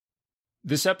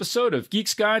This episode of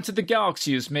Geek's Guide to the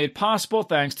Galaxy is made possible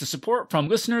thanks to support from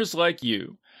listeners like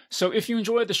you. So if you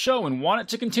enjoy the show and want it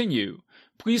to continue,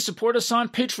 please support us on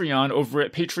Patreon over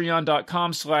at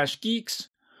patreon.com/geeks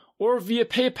or via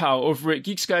PayPal over at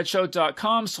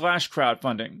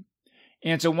geeksguideshow.com/crowdfunding.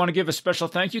 And I want to give a special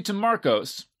thank you to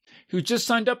Marcos, who just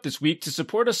signed up this week to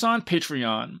support us on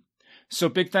Patreon. So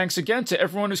big thanks again to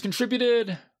everyone who's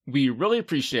contributed. We really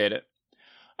appreciate it.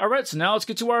 Alright, so now let's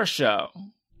get to our show.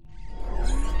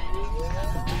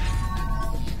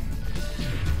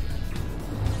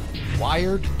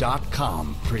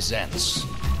 Wired.com presents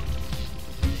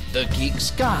The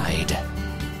Geek's Guide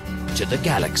to the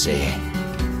Galaxy.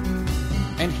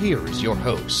 And here is your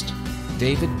host,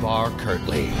 David Barr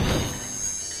Kirtley.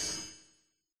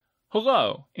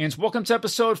 Hello, and welcome to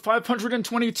episode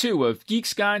 522 of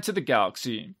Geek's Guide to the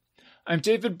Galaxy. I'm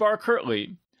David Barr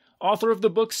Kirtley, author of the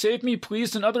book Save Me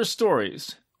Please and Other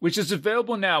Stories, which is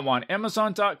available now on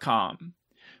Amazon.com.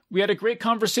 We had a great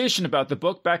conversation about the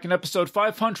book back in episode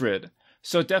 500,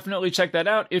 so definitely check that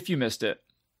out if you missed it.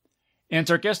 And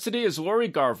our guest today is Lori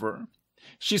Garver.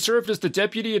 She served as the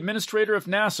Deputy Administrator of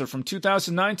NASA from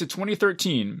 2009 to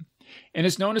 2013, and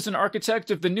is known as an architect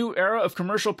of the new era of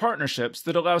commercial partnerships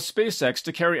that allow SpaceX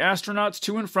to carry astronauts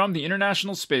to and from the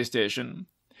International Space Station.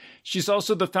 She's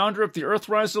also the founder of the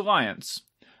Earthrise Alliance,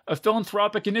 a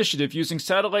philanthropic initiative using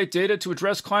satellite data to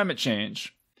address climate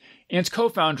change, and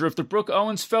co-founder of the Brooke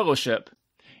Owens Fellowship,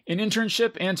 an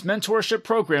internship and mentorship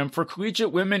program for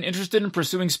collegiate women interested in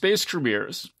pursuing space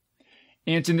careers.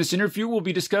 And in this interview, we'll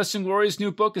be discussing Lori's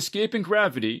new book, Escaping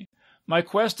Gravity, My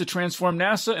Quest to Transform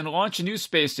NASA and Launch a New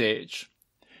Space Age.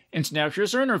 And now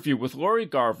here's our interview with Lori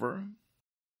Garver.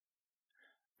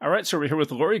 All right, so we're here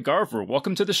with Lori Garver.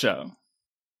 Welcome to the show.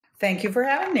 Thank you for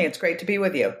having me. It's great to be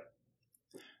with you.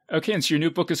 Okay, and so your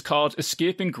new book is called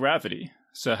Escaping Gravity.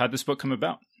 So how'd this book come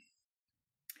about?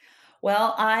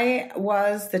 Well, I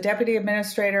was the Deputy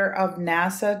Administrator of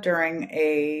NASA during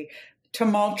a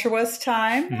tumultuous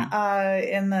time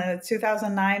in the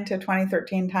 2009 to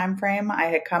 2013 timeframe. I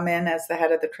had come in as the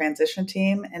head of the transition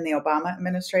team in the Obama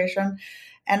administration,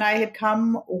 and I had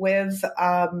come with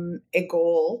a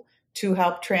goal to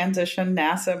help transition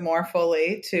NASA more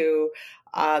fully to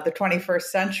the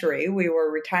 21st century. We were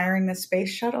retiring the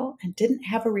space shuttle and didn't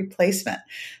have a replacement.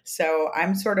 So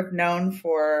I'm sort of known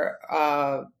for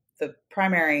the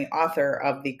primary author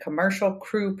of the Commercial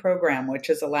Crew Program,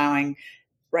 which is allowing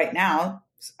right now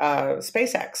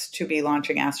SpaceX to be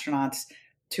launching astronauts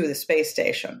to the space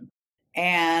station.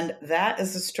 And that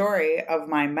is the story of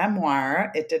my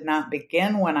memoir. It did not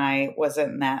begin when I was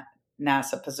in that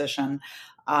NASA position.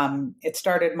 It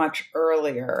started much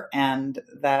earlier, and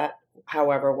that,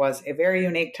 however, was a very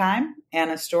unique time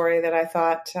and a story that I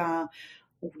thought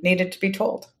needed to be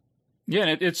told. Yeah,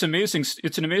 and it's amazing.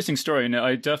 It's an amazing story, and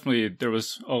there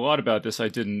was a lot about this I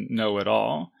didn't know at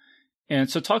all. And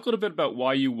so talk a little bit about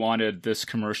why you wanted this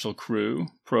Commercial Crew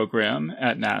Program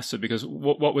at NASA, because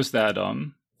what was that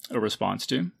a response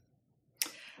to?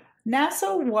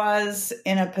 NASA was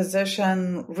in a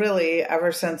position really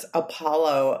ever since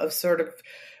Apollo of sort of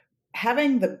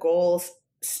having the goals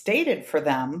stated for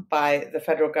them by the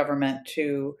federal government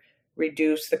to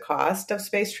reduce the cost of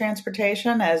space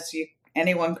transportation. As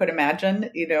anyone could imagine,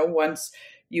 once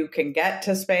you can get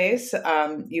to space,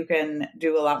 you can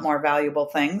do a lot more valuable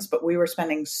things. But we were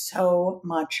spending so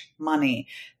much money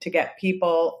to get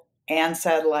people and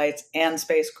satellites and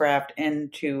spacecraft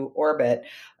into orbit.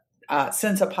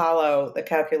 Since Apollo, the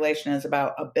calculation is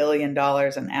about $1 billion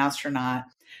an astronaut.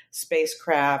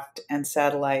 Spacecraft and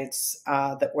satellites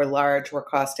that were large were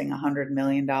costing $100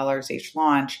 million each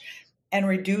launch. And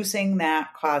reducing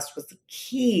that cost was the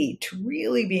key to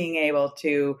really being able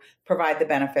to provide the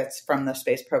benefits from the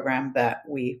space program that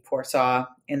we foresaw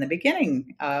in the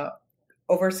beginning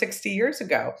over 60 years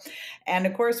ago. And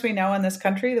of course, we know in this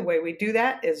country, the way we do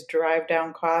that is drive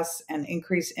down costs and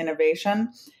increase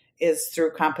innovation is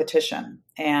through competition.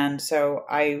 And so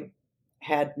I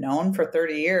had known for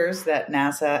 30 years that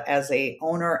NASA, as a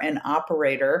owner and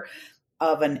operator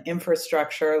of an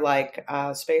infrastructure like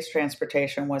space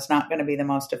transportation, was not going to be the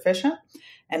most efficient,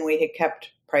 and we had kept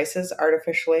prices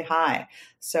artificially high.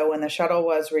 So when the shuttle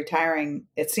was retiring,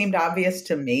 it seemed obvious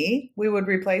to me we would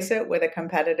replace it with a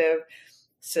competitive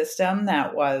system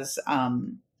that was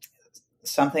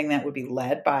something that would be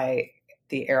led by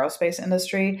the aerospace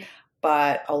industry.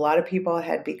 But a lot of people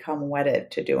had become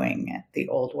wedded to doing it the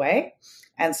old way,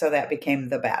 and so that became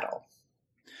the battle.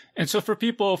 And so for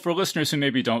listeners who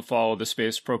maybe don't follow the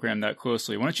space program that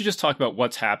closely, why don't you just talk about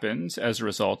what's happened as a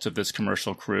result of this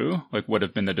Commercial Crew? Like, what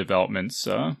have been the developments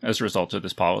as a result of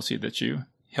this policy that you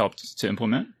helped to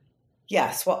implement?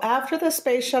 Yes. Well, after the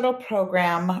space shuttle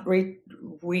program,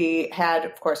 we had,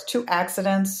 of course, 2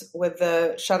 accidents with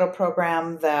the shuttle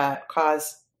program that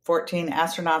caused 14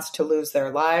 astronauts to lose their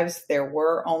lives. There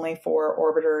were only 4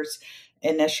 orbiters.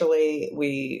 Initially,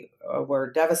 we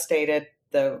were devastated,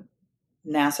 the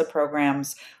NASA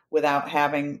programs, without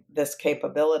having this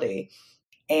capability.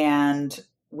 And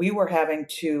we were having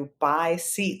to buy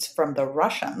seats from the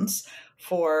Russians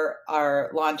for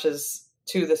our launches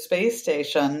to the space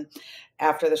station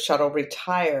after the shuttle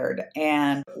retired.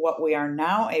 And what we are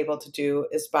now able to do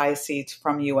is buy seats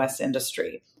from U.S.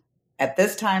 industry. At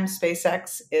this time,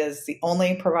 SpaceX is the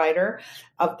only provider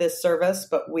of this service,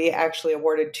 but we actually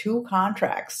awarded 2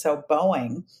 contracts. So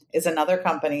Boeing is another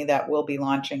company that will be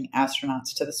launching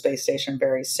astronauts to the space station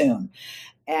very soon.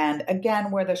 And again,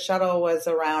 where the shuttle was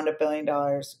around $1 billion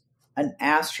an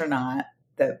astronaut,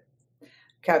 the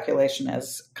calculation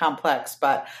is complex,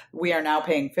 but we are now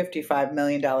paying $55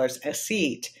 million a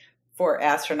seat for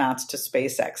astronauts to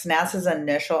SpaceX. NASA's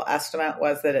initial estimate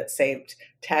was that it saved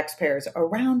taxpayers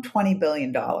around $20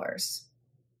 billion.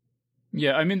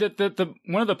 Yeah, I mean, the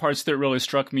one of the parts that really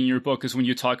struck me in your book is when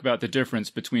you talk about the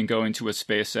difference between going to a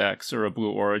SpaceX or a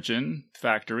Blue Origin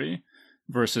factory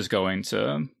versus going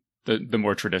to the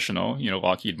more traditional,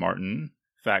 Lockheed Martin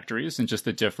factories, and just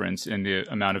the difference in the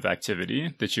amount of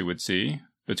activity that you would see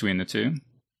between the two.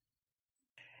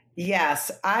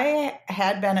 Yes, I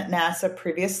had been at NASA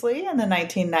previously in the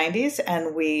 1990s,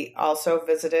 and we also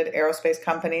visited aerospace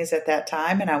companies at that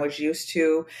time, and I was used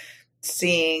to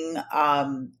seeing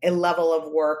a level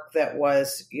of work that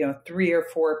was, 3 or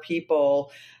 4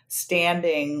 people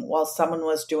standing while someone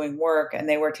was doing work, and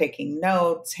they were taking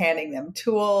notes, handing them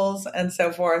tools, and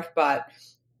so forth. But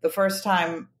the first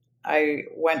time I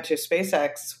went to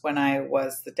SpaceX, when I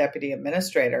was the deputy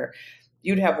administrator,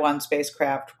 you'd have one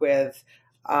spacecraft with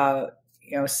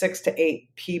 6 to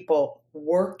 8 people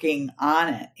working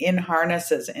on it in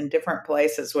harnesses in different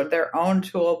places with their own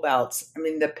tool belts. I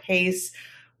mean, the pace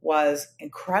was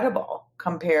incredible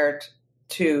compared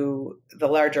to the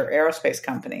larger aerospace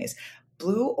companies.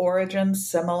 Blue Origin,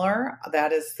 similar.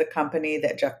 That is the company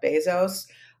that Jeff Bezos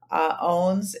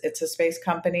owns. It's a space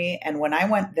company. And when I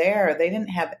went there, they didn't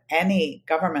have any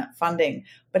government funding,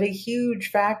 but a huge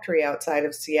factory outside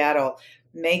of Seattle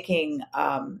making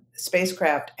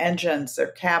spacecraft engines,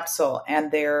 their capsule,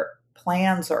 and their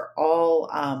plans are all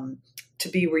to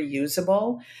be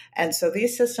reusable. And so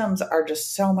these systems are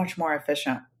just so much more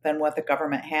efficient than what the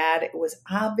government had. It was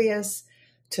obvious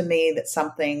to me that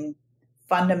something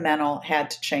fundamental had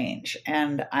to change.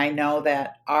 And I know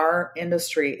that our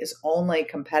industry is only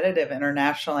competitive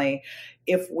internationally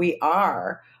if we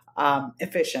are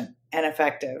efficient and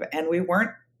effective. And we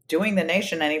weren't doing the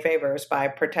nation any favors by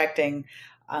protecting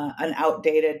an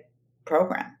outdated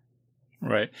program.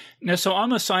 Right. Now, so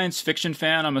I'm a science fiction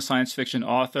fan. I'm a science fiction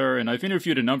author, and I've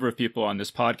interviewed a number of people on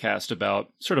this podcast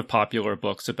about sort of popular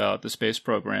books about the space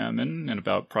program and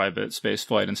about private space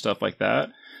flight and stuff like that.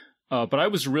 But I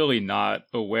was really not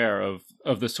aware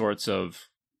of the sorts of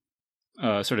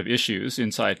sort of issues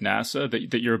inside NASA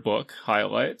that your book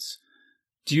highlights.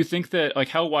 Do you think that,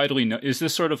 how widely is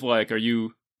this sort of are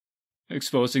you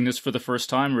exposing this for the first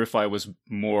time, or if I was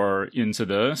more into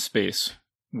the space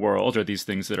world, are these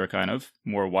things that are kind of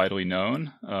more widely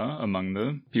known among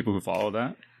the people who follow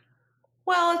that?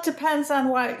 Well, it depends on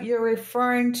what you're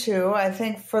referring to. I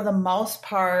think for the most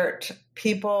part,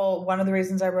 one of the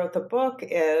reasons I wrote the book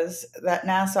is that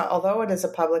NASA, although it is a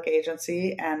public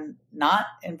agency and not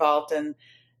involved in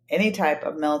any type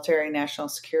of military national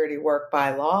security work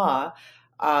by law,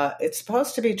 it's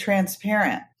supposed to be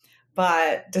transparent.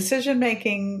 But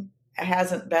decision-making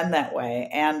hasn't been that way.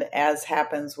 And as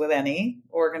happens with any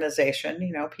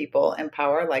organization, people in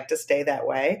power like to stay that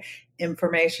way.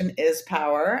 Information is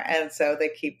power. And so they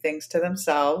keep things to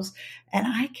themselves. And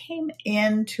I came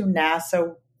into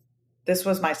NASA. This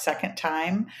was my second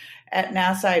time at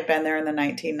NASA. I'd been there in the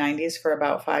 1990s for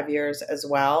about 5 years as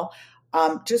well.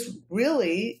 Just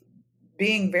really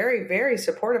being very, very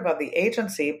supportive of the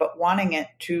agency, but wanting it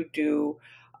to do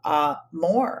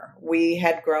more. I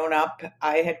had grown up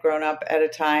at a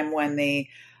time when the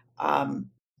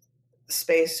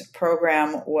space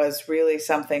program was really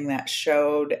something that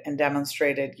showed and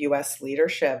demonstrated U.S.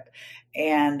 leadership,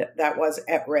 and that was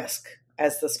at risk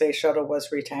as the space shuttle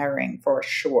was retiring for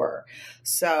sure.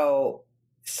 So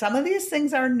some of these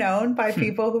things are known by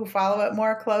people who follow it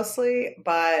more closely,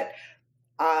 but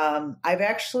I've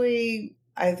actually,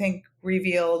 I think,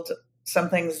 revealed some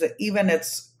things that even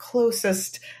its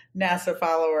closest NASA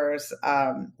followers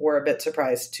were a bit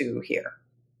surprised to hear.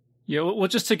 Yeah, well,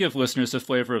 just to give listeners a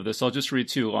flavor of this, I'll just read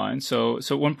 2 lines. So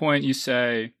at one point you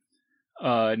say,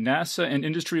 NASA and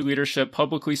industry leadership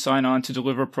publicly sign on to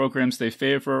deliver programs they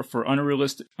favor for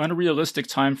unrealistic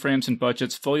timeframes and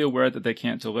budgets, fully aware that they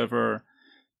can't deliver.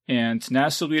 And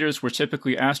NASA leaders were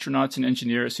typically astronauts and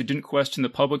engineers who didn't question the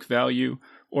public value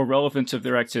or relevance of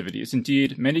their activities.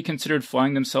 Indeed, many considered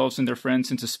flying themselves and their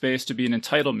friends into space to be an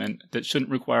entitlement that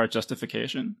shouldn't require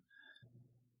justification.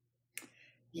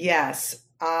 Yes,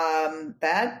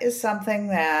 that is something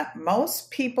that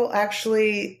most people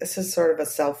actually, this is sort of a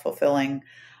self-fulfilling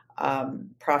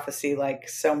prophecy, like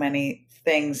so many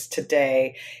things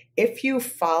today. If you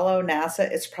follow NASA,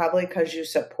 it's probably because you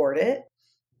support it.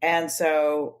 And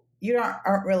so you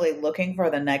aren't really looking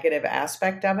for the negative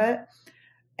aspect of it.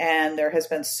 And there has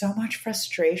been so much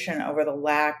frustration over the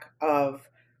lack of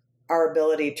our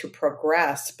ability to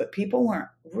progress, but people weren't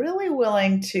really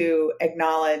willing to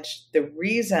acknowledge the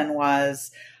reason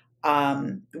was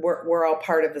we're all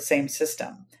part of the same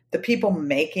system. The people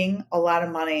making a lot of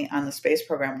money on the space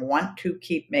program want to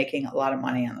keep making a lot of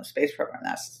money on the space program.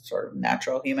 That's sort of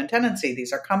natural human tendency.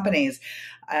 These are companies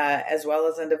as well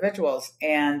as individuals.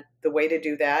 And the way to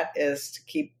do that is to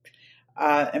keep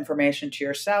information to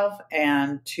yourself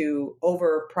and to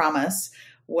overpromise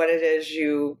what it is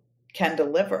you can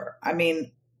deliver. I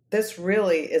mean, this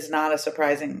really is not a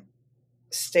surprising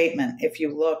statement. If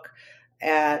you look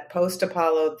at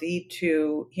post-Apollo, the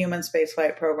two human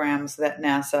spaceflight programs that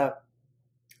NASA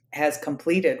has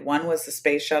completed, one was the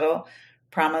space shuttle,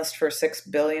 promised for $6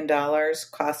 billion,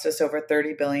 cost us over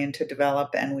 $30 billion to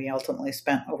develop, and we ultimately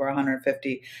spent over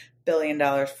 $150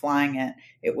 billion flying it.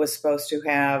 It was supposed to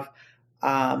have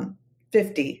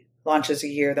 50 launches a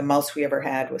year. The most we ever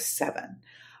had was 7.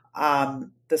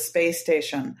 The space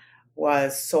station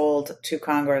was sold to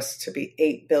Congress to be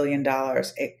 $8 billion.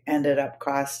 It ended up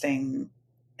costing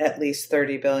at least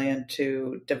 $30 billion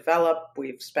to develop.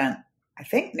 We've spent, I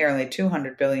think, nearly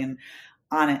 $200 billion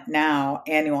on it now.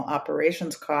 Annual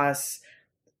operations costs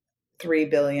 $3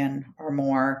 billion or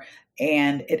more,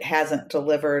 and it hasn't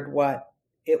delivered what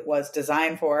it was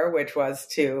designed for, which was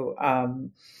to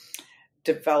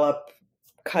develop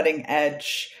cutting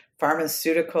edge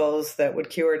pharmaceuticals that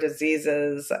would cure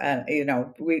diseases. And,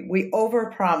 we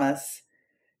overpromise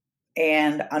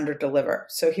and underdeliver.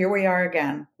 So here we are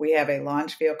again. We have a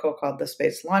launch vehicle called the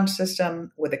Space Launch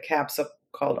System with a capsule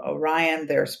called Orion.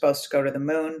 They're supposed to go to the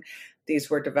moon.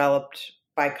 These were developed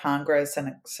by Congress and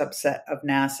a subset of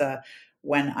NASA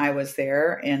when I was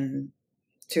there in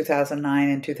 2009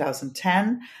 and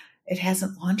 2010. It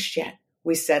hasn't launched yet.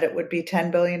 We said it would be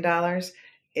 $10 billion.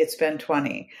 It's been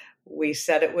 20. We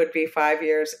said it would be 5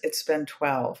 years. It's been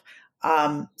 12.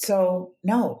 So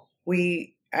no,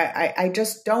 I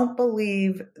just don't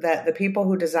believe that the people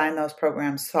who designed those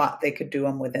programs thought they could do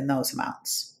them within those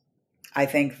amounts. I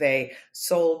think they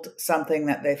sold something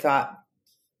that they thought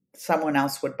someone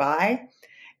else would buy,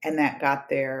 and that got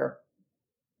their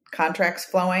contracts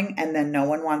flowing. And then no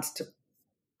one wants to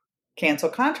cancel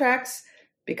contracts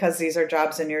because these are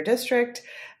jobs in your district.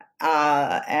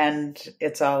 And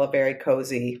it's all a very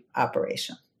cozy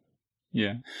operation.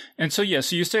 Yeah. And so you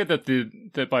say that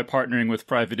that by partnering with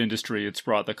private industry, it's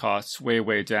brought the costs way,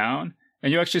 way down.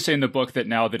 And you actually say in the book that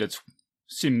now that it's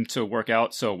seemed to work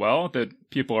out so well that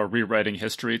people are rewriting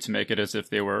history to make it as if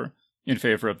they were in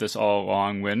favor of this all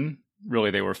along, when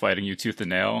really they were fighting you tooth and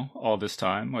nail all this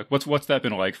time. Like, what's that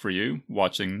been like for you,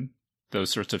 watching those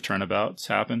sorts of turnabouts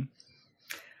happen?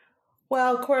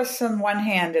 Well, of course, on one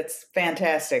hand, it's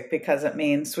fantastic because it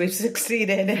means we've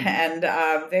succeeded, and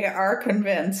they are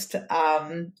convinced.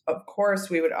 Of course,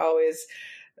 we would always,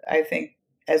 I think,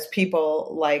 as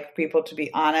people, like people to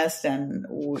be honest, and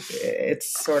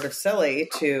it's sort of silly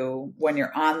to, when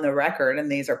you're on the record,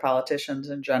 and these are politicians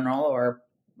in general, or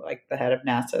like the head of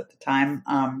NASA at the time,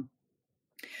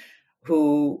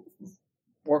 who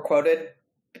were quoted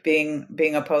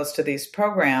being opposed to these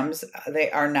programs.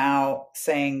 They are now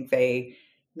saying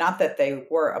not that they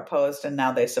were opposed and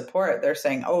now they support. They're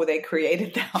saying, oh, they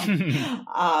created them.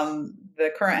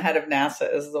 The current head of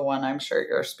NASA is the one I'm sure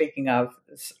you're speaking of,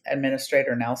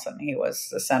 Administrator Nelson. He was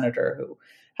the senator who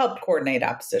helped coordinate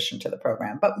opposition to the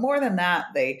program. But more than that,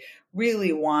 they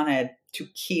really wanted to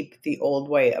keep the old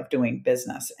way of doing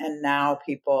business. And now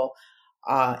people,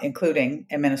 including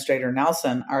Administrator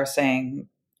Nelson, are saying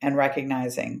and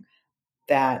recognizing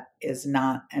that is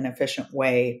not an efficient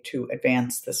way to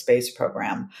advance the space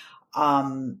program.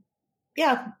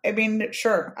 Yeah, I mean,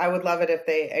 sure, I would love it if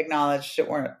they acknowledged it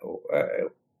weren't,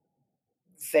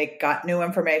 they got new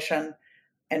information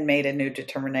and made a new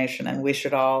determination, and we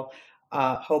should all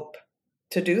hope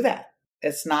to do that.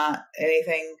 It's not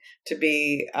anything to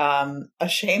be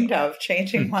ashamed of,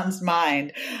 changing one's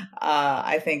mind.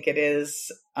 I think it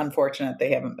is unfortunate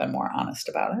they haven't been more honest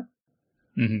about it.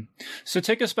 Mm-hmm. So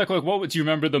take us back. Like, do you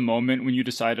remember the moment when you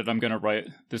decided I'm going to write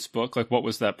this book? Like, what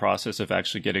was that process of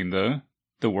actually getting the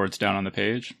words down on the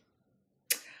page?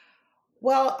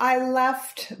 Well, I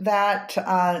left that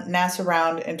NASA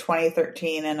round in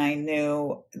 2013, and I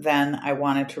knew then I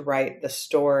wanted to write the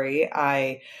story.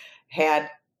 I had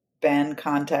been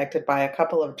contacted by a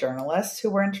couple of journalists who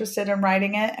were interested in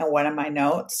writing it and one of my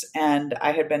notes. And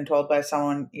I had been told by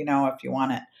someone, if you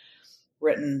want it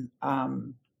written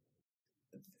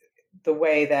the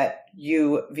way that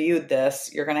you viewed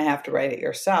this, you're going to have to write it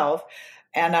yourself.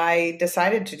 And I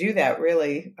decided to do that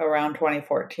really around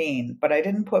 2014, but I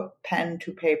didn't put pen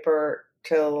to paper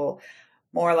till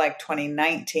more like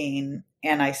 2019.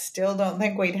 And I still don't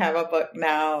think we'd have a book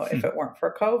now if it weren't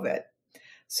for COVID.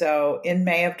 So in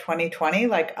May of 2020,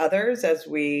 like others, as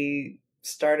we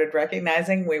started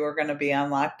recognizing we were going to be on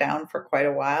lockdown for quite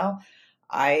a while,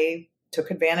 I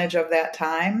took advantage of that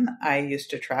time. I used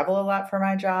to travel a lot for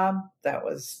my job. That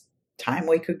was time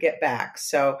we could get back.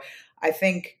 So I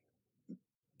think,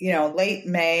 late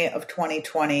May of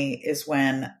 2020 is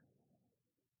when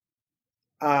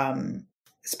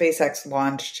SpaceX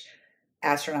launched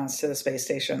astronauts to the space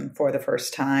station for the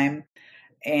first time.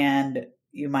 And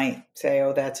you might say,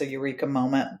 oh, that's a eureka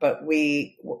moment, but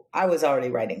I was already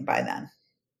writing by then.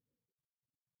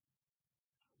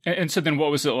 And so then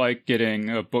what was it like getting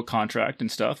a book contract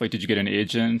and stuff? Like, did you get an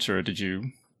agent, or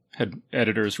had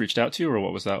editors reached out to you, or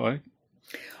what was that like?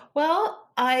 Well,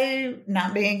 I,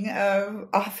 not being an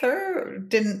author,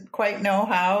 didn't quite know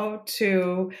how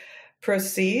to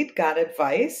proceed, got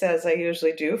advice, as I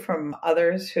usually do, from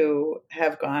others who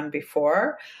have gone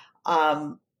before.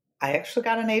 I actually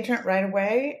got an agent right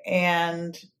away.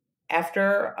 And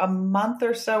after a month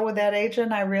or so with that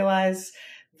agent, I realized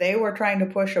they were trying to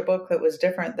push a book that was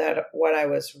different than what I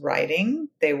was writing.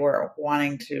 They were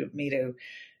wanting me to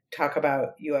talk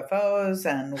about UFOs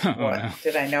and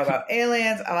did I know about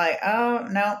aliens? I'm like, oh,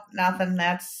 no, nothing.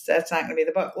 That's not going to be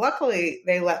the book. Luckily,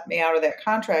 they let me out of that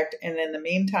contract. And in the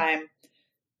meantime,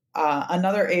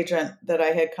 another agent that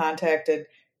I had contacted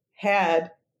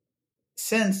had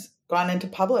since gone into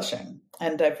publishing.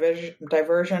 And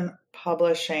Diversion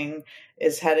Publishing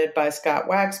is headed by Scott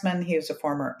Waxman. He was a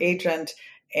former agent.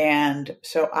 And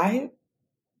so I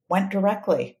went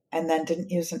directly and then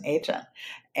didn't use an agent.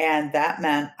 And that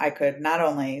meant I could not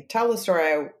only tell the story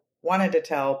I wanted to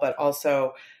tell, but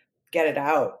also get it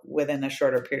out within a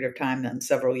shorter period of time than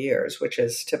several years, which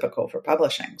is typical for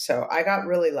publishing. So I got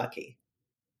really lucky.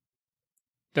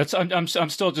 I'm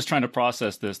still just trying to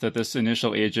process that this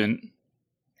initial agent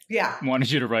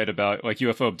wanted you to write about like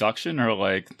UFO abduction or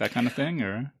like that kind of thing,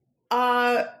 or?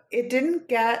 It didn't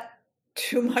get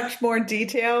too much more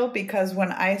detail because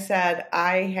when I said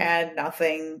I had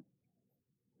nothing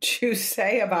to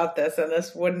say about this and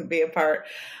this wouldn't be a part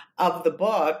of the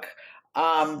book,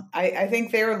 I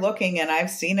think they were looking, and I've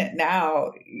seen it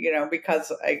now,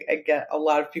 because I get a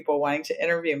lot of people wanting to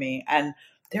interview me, and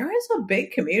there is a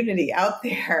big community out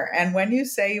there. And when you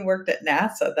say you worked at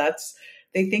NASA,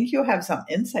 they think you have some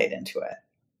insight into it.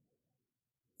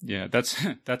 Yeah,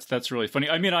 that's really funny.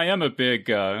 I mean, I am a big,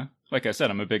 like I said,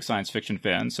 I'm a big science fiction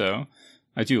fan, so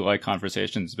I do like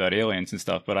conversations about aliens and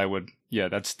stuff. But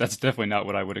that's definitely not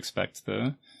what I would expect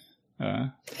the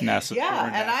NASA.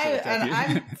 Yeah, and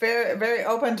I'm very, very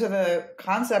open to the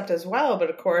concept as well. But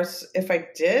of course, if I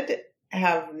did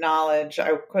have knowledge,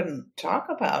 I couldn't talk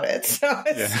about it. So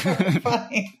it's sort of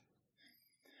funny.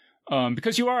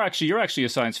 Because you're actually a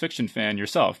science fiction fan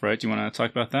yourself, right? Do you want to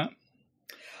talk about that?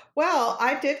 Well,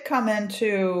 I did come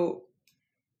into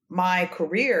my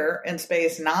career in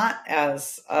space not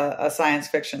as a science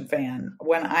fiction fan.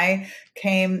 When I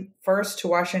came first to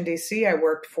Washington, D.C., I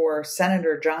worked for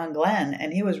Senator John Glenn,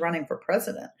 and he was running for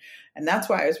president. And that's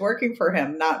why I was working for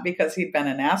him, not because he'd been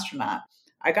an astronaut.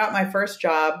 I got my first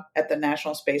job at the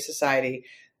National Space Society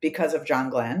because of John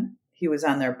Glenn. He was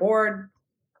on their board.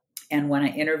 And when I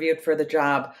interviewed for the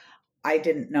job, I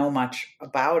didn't know much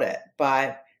about it,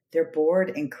 but their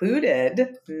board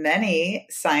included many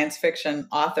science fiction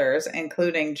authors,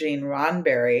 including Gene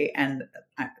Roddenberry. And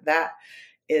that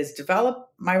is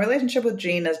developed. My relationship with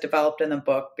Gene is developed in the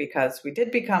book because we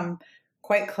did become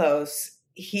quite close.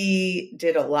 He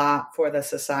did a lot for the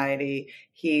society.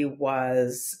 He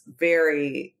was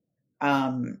very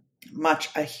much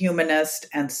a humanist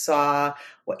and saw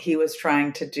what he was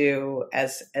trying to do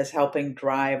as helping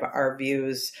drive our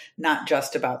views, not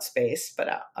just about space,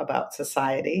 but about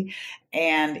society.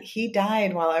 And he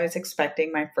died while I was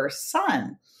expecting my first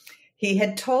son. He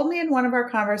had told me in one of our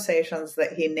conversations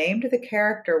that he named the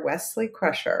character Wesley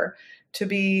Crusher to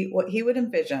be what he would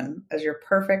envision as your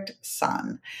perfect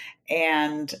son.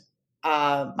 And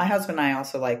my husband and I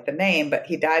also liked the name, but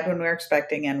he died when we were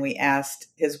expecting, and we asked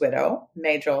his widow,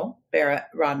 Majel Barrett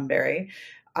Roddenberry,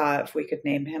 if we could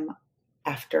name him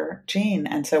after Gene.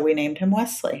 And so we named him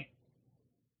Wesley.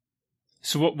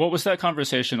 So what was that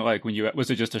conversation like was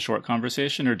it just a short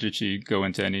conversation, or did she go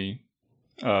into any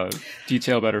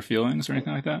detail about her feelings or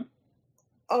anything like that?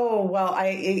 Oh, well,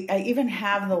 I even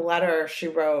have the letter she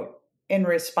wrote in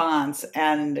response,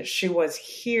 and she was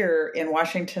here in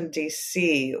Washington,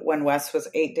 D.C. when Wes was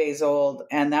 8 days old,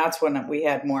 and that's when we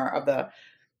had more of the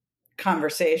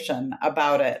conversation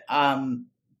about it.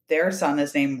 Their son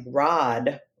is named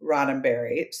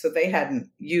Roddenberry, so they hadn't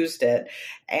used it.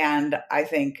 And I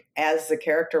think as the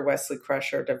character Wesley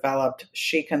Crusher developed,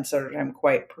 she considered him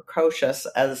quite precocious,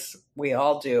 as we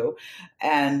all do.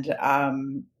 And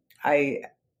I'm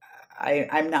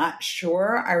not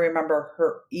sure. I remember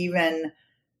her even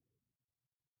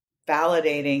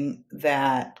validating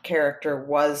that character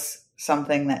was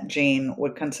something that Gene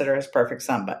would consider his perfect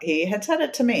son, but he had said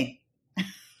it to me.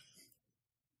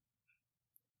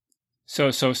 So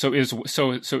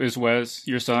is Wes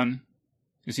your son?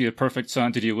 Is he a perfect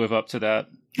son? Did he live up to that?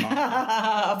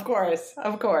 Of course.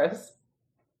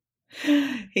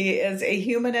 He is a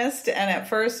humanist, and at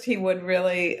first he would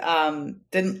really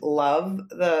didn't love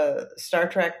the Star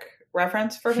Trek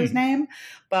reference for his name,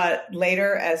 but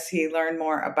later, as he learned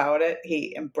more about it,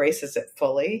 he embraces it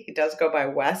fully. He does go by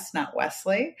Wes, not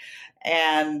Wesley,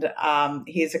 and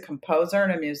he's a composer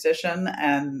and a musician,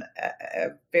 and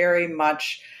very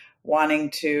much wanting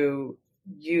to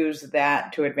use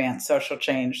that to advance social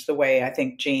change the way I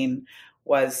think Gene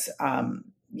was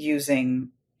using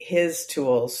his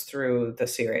tools through the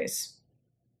series.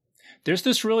 There's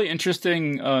this really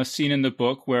interesting scene in the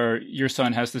book where your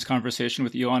son has this conversation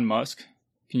with Elon Musk.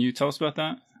 Can you tell us about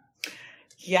that?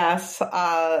 Yes.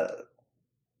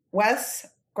 Wes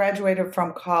graduated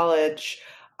from college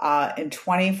in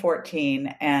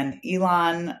 2014, and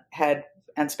Elon and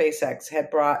SpaceX had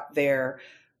brought their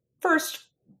first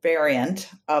variant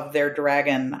of their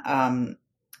Dragon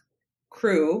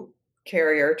crew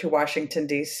carrier to Washington,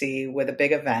 D.C. with a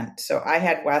big event. So I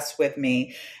had Wes with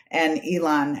me, and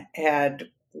Elon had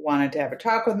wanted to have a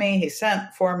talk with me. He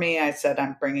sent for me. I said,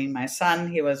 I'm bringing my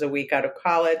son. He was a week out of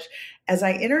college. As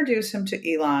I introduced him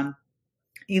to Elon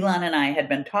and I had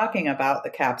been talking about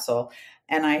the capsule,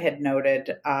 and I had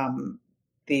noted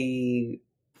the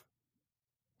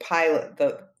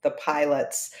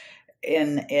pilots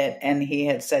in it, and he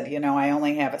had said, I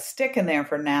only have a stick in there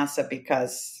for NASA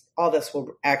because all this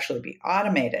will actually be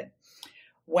automated.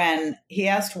 When he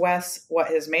asked Wes what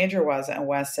his major was, and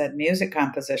Wes said music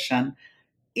composition,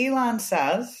 Elon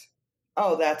says,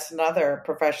 oh, that's another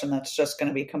profession that's just going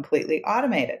to be completely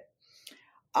automated.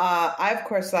 I, of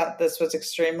course, thought this was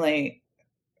extremely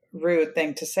rude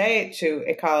thing to say to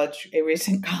a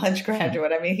recent college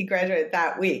graduate. I mean, he graduated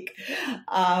that week.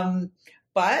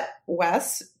 But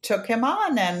Wes took him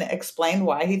on and explained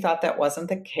why he thought that wasn't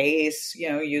the case,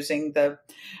 using the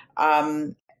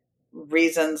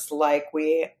reasons like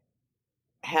we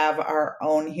have our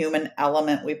own human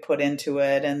element we put into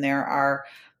it, and there are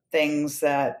things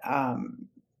that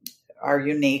are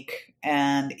unique.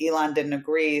 And Elon didn't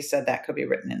agree, said that could be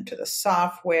written into the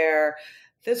software.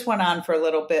 This went on for a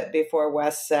little bit before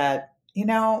Wes said,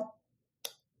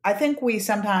 I think we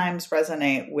sometimes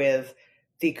resonate with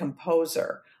the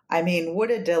composer. I mean,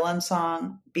 would a Dylan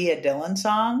song be a Dylan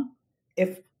song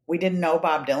if we didn't know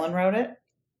Bob Dylan wrote it?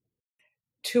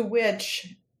 To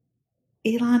which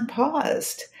Elon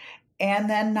paused and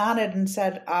then nodded and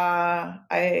said, I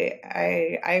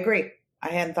agree. I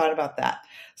hadn't thought about that.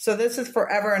 So this is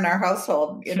forever in our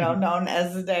household, known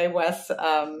as the day Wes,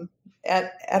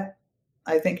 at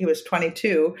I think he was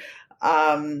 22,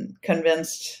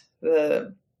 convinced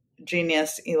the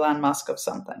genius Elon Musk of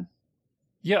something.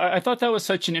 Yeah, I thought that was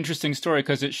such an interesting story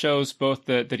because it shows both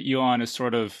that Elon is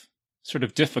sort of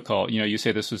difficult. You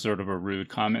say this was sort of a rude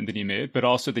comment that he made, but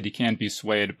also that he can be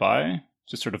swayed by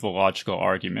just sort of a logical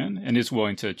argument and is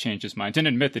willing to change his mind and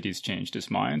admit that he's changed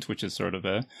his mind, which is sort of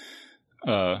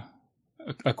a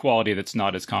quality that's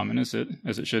not as common as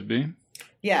it should be.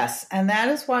 Yes, and that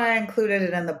is why I included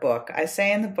it in the book. I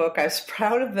say in the book I was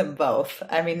proud of them both.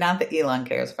 I mean, not that Elon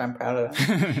cares if I'm proud of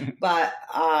him, but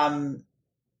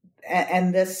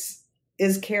and this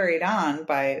is carried on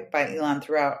by Elon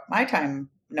throughout my time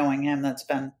knowing him. That's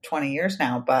been 20 years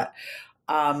now, but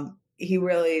he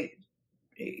really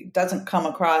doesn't come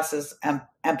across as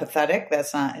empathetic.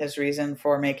 That's not his reason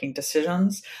for making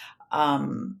decisions.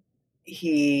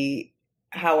 He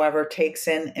however, takes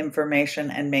in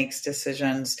information and makes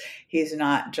decisions. He's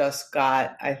not just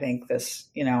got, I think, this,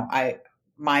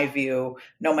 my view,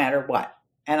 no matter what.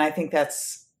 And I think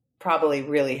that's probably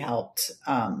really helped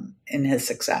in his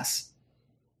success.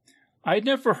 I'd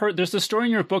never heard, there's a story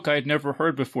in your book I'd never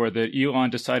heard before that Elon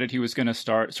decided he was going to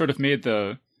decided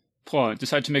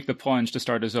to make the plunge to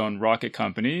start his own rocket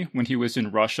company when he was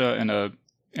in Russia and a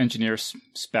engineer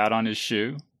spat on his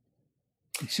shoe.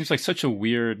 It seems like such a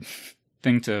weird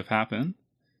thing to have happened.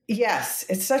 Yes,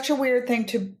 it's such a weird thing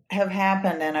to have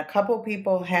happened, and a couple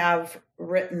people have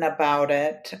written about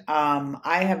it.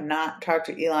 I have not talked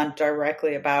to Elon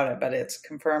directly about it, but it's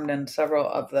confirmed in several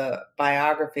of the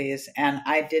biographies, and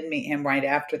I did meet him right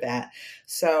after that.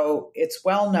 So it's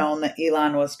well known that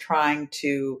Elon was trying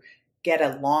to get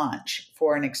a launch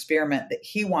for an experiment that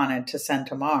he wanted to send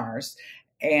to Mars,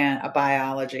 and a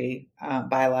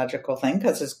biological thing,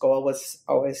 because his goal was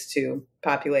always to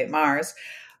populate Mars.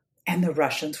 And the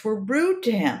Russians were rude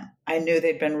to him. I knew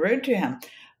they'd been rude to him.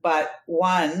 But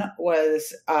one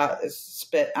was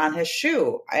spit on his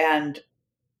shoe. And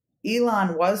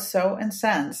Elon was so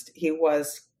incensed. He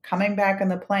was coming back in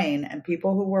the plane, and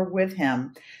people who were with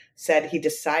him said he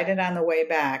decided on the way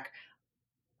back,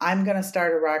 I'm going to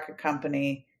start a rocket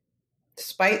company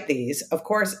despite these. Of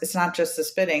course, it's not just the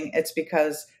spitting. It's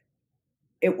because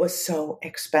it was so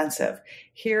expensive.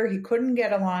 Here, he couldn't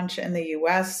get a launch in the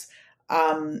U.S.,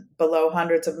 below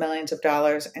hundreds of millions of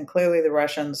dollars. And clearly the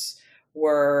Russians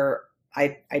were,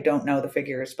 I don't know the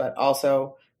figures, but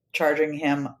also charging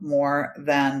him more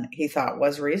than he thought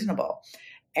was reasonable.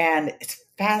 And it's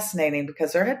fascinating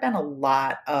because there had been a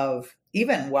lot of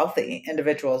even wealthy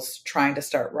individuals trying to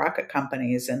start rocket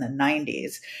companies in the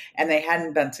 90s, and they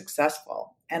hadn't been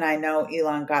successful. And I know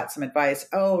Elon got some advice,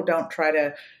 don't try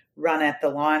to run at the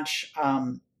launch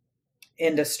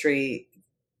industry.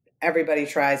 Everybody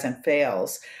tries and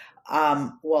fails.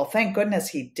 Well, thank goodness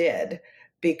he did,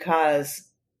 because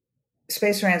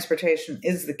space transportation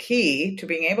is the key to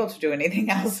being able to do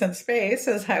anything else in space,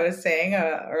 as I was saying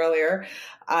earlier.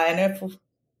 And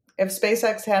if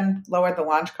SpaceX hadn't lowered the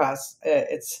launch costs,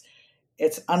 it's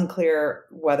unclear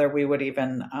whether we would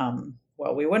even,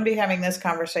 we wouldn't be having this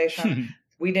conversation.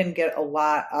 We didn't get a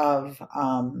lot of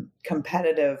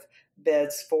competitive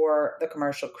bids for the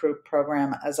Commercial Crew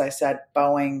Program. As I said,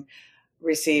 Boeing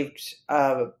received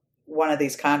one of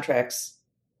these contracts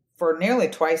for nearly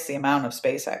twice the amount of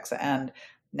SpaceX. And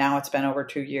now it's been over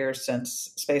 2 years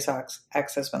since SpaceX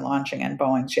has been launching, and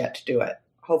Boeing's yet to do it.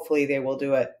 Hopefully they will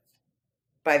do it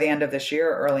by the end of this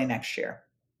year or early next year.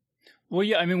 Well,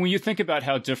 yeah, I mean, when you think about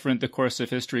how different the course of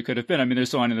history could have been, I mean,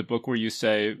 there's a line in the book where you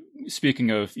say,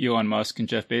 speaking of Elon Musk and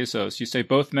Jeff Bezos, you say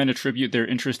both men attribute their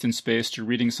interest in space to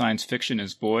reading science fiction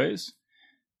as boys.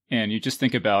 And you just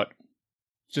think about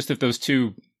just if those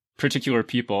two particular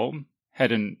people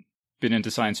hadn't been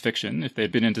into science fiction, if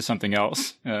they'd been into something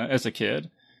else as a kid,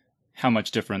 how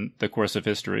much different the course of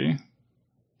history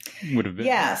would have been.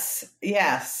 Yes.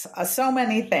 So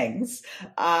many things.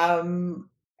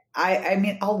 I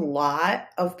mean, a lot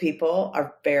of people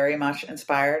are very much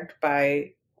inspired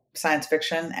by science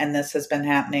fiction, and this has been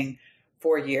happening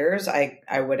for years.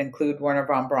 I would include Werner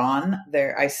von Braun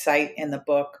there. I cite in the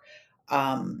book,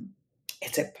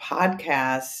 it's a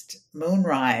podcast,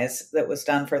 Moonrise, that was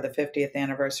done for the 50th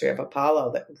anniversary of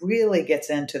Apollo, that really gets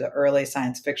into the early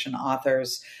science fiction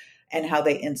authors and how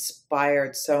they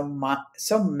inspired so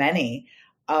many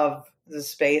of the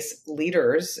space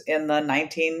leaders in the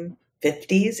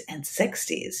 1950s and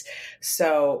 60s.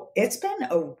 So it's been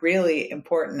a really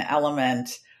important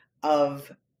element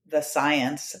of the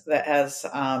science that has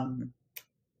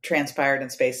transpired in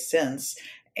space since,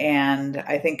 and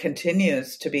I think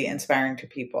continues to be inspiring to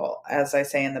people. As I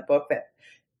say in the book, that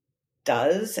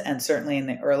does, and certainly in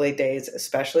the early days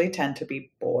especially, tend to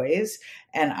be boys.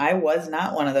 And I was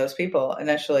not one of those people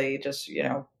initially, just,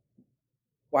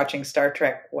 watching Star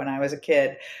Trek when I was a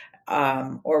kid,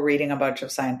 or reading a bunch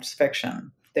of science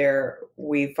fiction.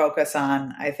 We focus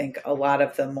on, I think, a lot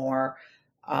of the more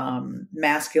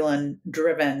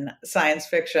masculine-driven science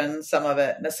fiction, some of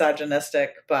it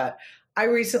misogynistic. But I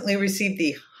recently received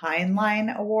the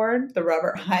Heinlein Award, the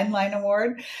Robert Heinlein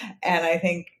Award, and I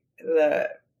think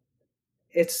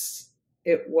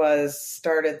it was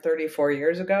started 34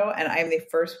 years ago, and I'm the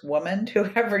first woman to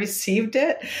have received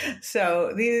it.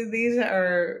 So these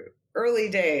are early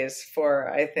days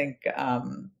for, I think,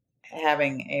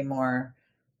 having a more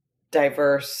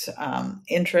diverse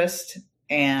interest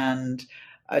and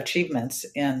achievements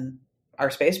in our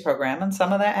space program, and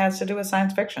some of that has to do with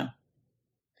science fiction.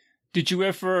 Did you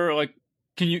ever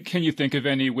can you think of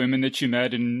any women that you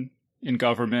met in in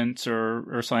government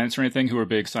or science or anything who are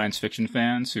big science fiction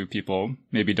fans who people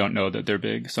maybe don't know that they're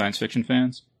big science fiction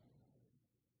fans?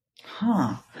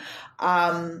 Huh.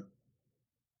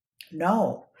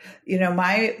 No.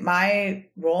 My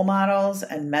role models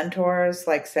and mentors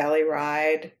like Sally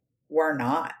Ride were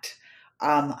not.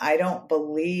 I don't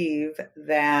believe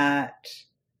that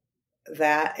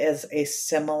is a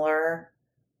similar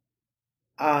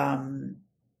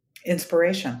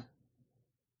inspiration.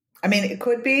 I mean, it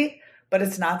could be, but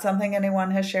it's not something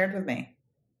anyone has shared with me.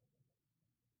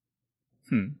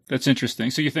 That's interesting.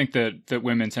 So you think that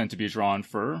women tend to be drawn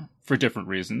for different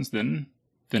reasons than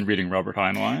reading Robert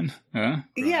Heinlein?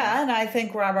 Yeah, and I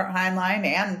think Robert Heinlein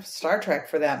and Star Trek,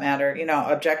 for that matter,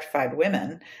 objectified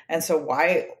women. And so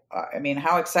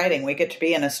how exciting. We get to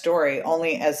be in a story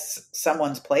only as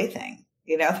someone's plaything.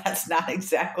 That's not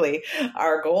exactly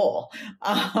our goal.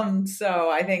 So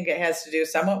I think it has to do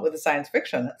somewhat with the science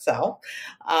fiction itself.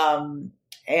 And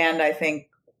I think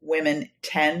women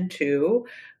tend to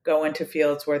go into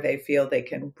fields where they feel they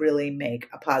can really make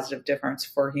a positive difference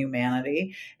for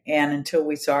humanity. And until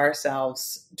we saw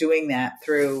ourselves doing that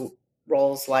through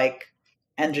roles like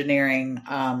engineering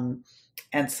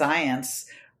and science,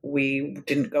 we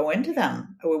didn't go into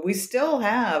them. We still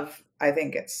have, I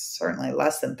think it's certainly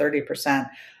less than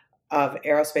 30% of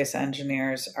aerospace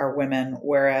engineers are women,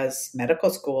 whereas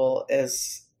medical school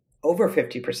is over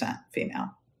 50%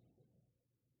 female.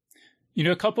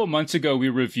 A couple months ago, we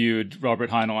reviewed Robert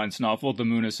Heinlein's novel, The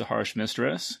Moon is a Harsh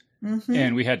Mistress. Mm-hmm.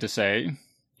 And we had to say,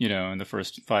 in the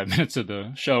first 5 minutes of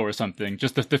the show or something,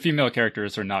 just the female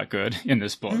characters are not good in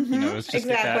this book. Mm-hmm. It's just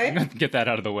exactly. get that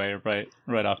out of the way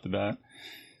right off the bat.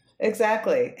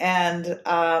 Exactly. And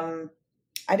I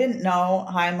didn't know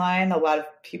Heinlein. A lot of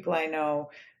people I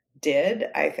know did.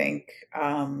 I think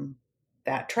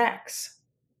that tracks.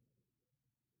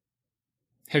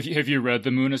 Have you read The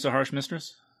Moon is a Harsh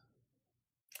Mistress?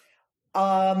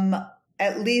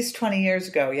 At least 20 years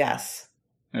ago, yes.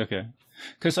 Okay.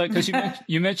 Because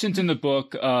you mentioned in the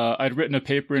book, I'd written a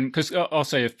paper because I'll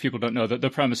say, if people don't know, that the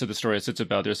premise of the story is it's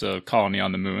about there's a colony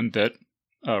on the moon that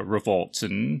revolts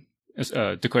and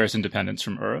declares independence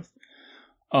from Earth.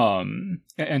 And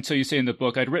so you say in the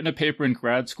book, I'd written a paper in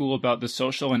grad school about the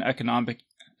social and economic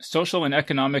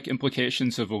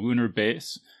implications of a lunar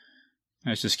base. I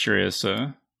was just curious,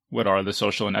 what are the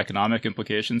social and economic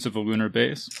implications of a lunar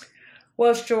base?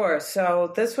 Well, sure.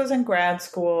 So this was in grad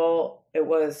school. It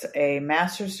was a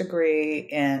master's degree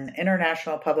in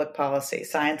international public policy,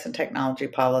 science and technology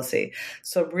policy.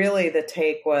 So really the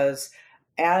take was,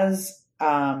 as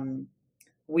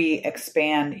we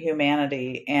expand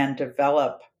humanity and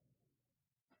develop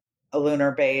a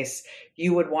lunar base,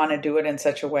 you would want to do it in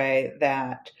such a way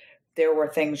that there were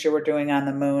things you were doing on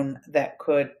the moon that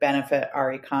could benefit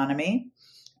our economy.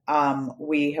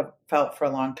 We have felt for a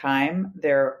long time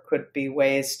there could be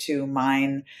ways to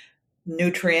mine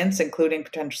nutrients, including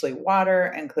potentially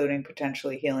water, including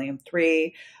potentially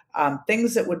helium-3,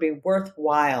 things that would be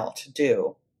worthwhile to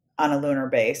do on a lunar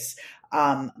base,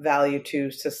 value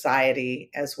to society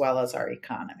as well as our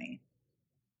economy.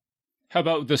 How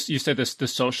about this? You said the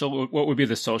social. What would be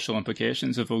the social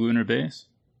implications of a lunar base?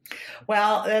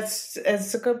 Well, it's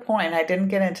a good point. I didn't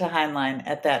get into Heinlein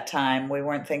at that time. We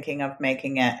weren't thinking of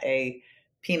making it a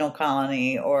penal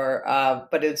colony,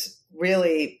 but it's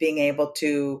really being able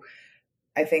to.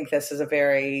 I think this is a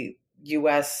very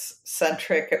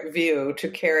U.S.-centric view to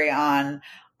carry on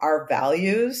our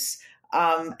values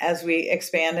as we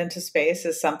expand into space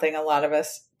is something a lot of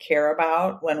us care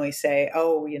about when we say,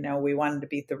 we wanted to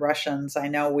beat the Russians. I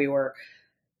know we were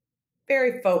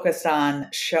very focused on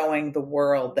showing the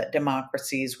world that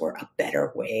democracies were a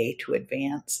better way to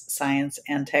advance science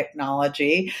and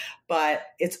technology. But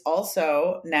it's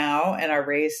also now in our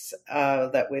race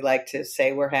that we like to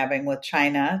say we're having with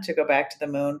China to go back to the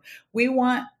moon, we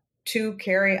want to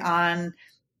carry on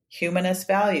humanist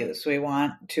values. We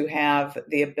want to have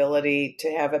the ability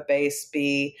to have a base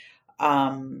be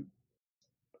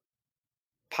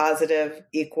positive,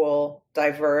 equal,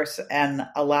 diverse, and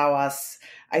allow us.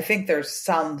 I think there's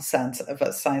some sense of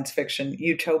a science fiction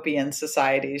utopian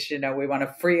societies. We want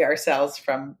to free ourselves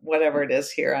from whatever it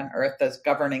is here on Earth that's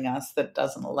governing us, that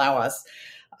doesn't allow us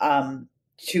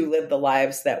to live the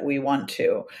lives that we want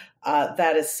to.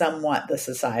 That is somewhat the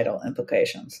societal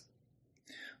implications.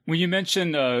 When you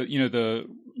mention,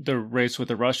 the race with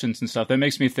the Russians and stuff, that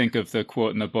makes me think of the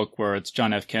quote in the book where it's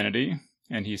John F. Kennedy.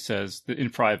 And he says, in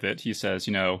private,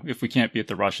 if we can't beat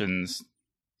the Russians,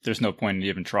 there's no point in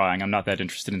even trying. I'm not that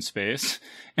interested in space.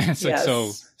 And it's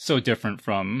yes. so different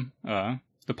from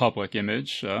the public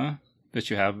image that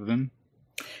you have of them.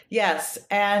 Yes.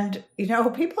 And,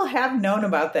 people have known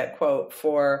about that quote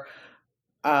for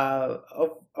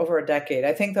over a decade.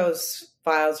 I think those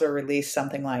files are released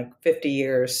something like 50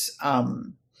 years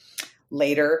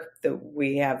later. That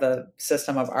we have a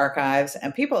system of archives,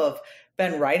 and people have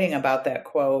been writing about that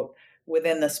quote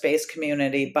within the space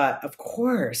community, but of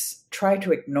course, try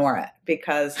to ignore it,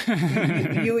 because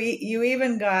you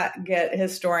even get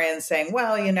historians saying,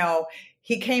 well,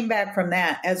 he came back from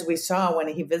that, as we saw when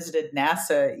he visited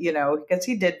NASA, because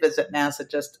he did visit NASA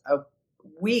just a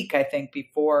week, I think,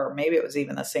 before, or maybe it was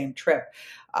even the same trip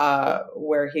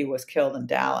where he was killed in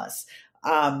Dallas,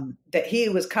 that he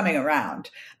was coming around.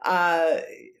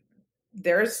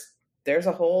 There's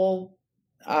a whole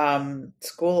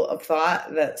school of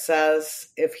thought that says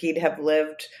if he'd have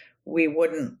lived, we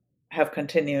wouldn't have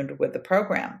continued with the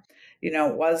program.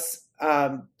 It was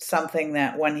something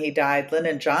that when he died,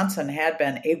 Lyndon Johnson had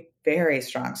been a very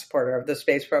strong supporter of the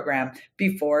space program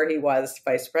before he was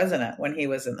vice president, when he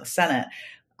was in the Senate.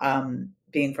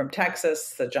 Being from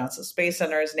Texas, the Johnson Space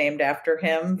Center is named after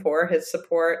him for his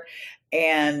support.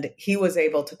 And he was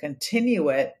able to continue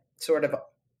it sort of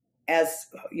as,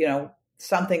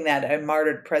 something that a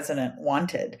martyred president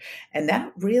wanted. And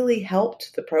that really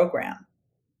helped the program.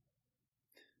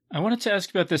 I wanted to ask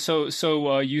about this.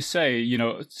 So you say,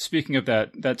 speaking of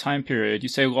that time period, you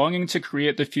say longing to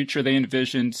create the future they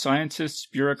envisioned, scientists,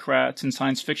 bureaucrats, and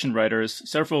science fiction writers,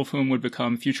 several of whom would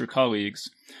become future colleagues,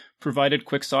 provided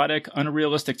quixotic,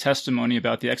 unrealistic testimony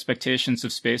about the expectations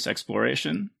of space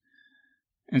exploration.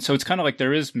 And so it's kind of like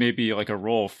there is maybe like a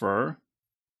role for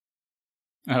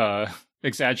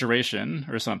exaggeration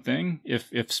or something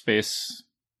if space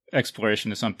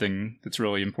exploration is something that's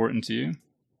really important to you.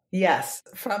 Yes,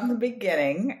 from the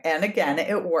beginning. And again,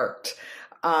 it worked.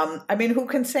 Who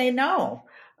can say no?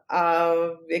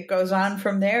 It goes on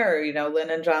from there.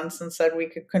 Lyndon Johnson said we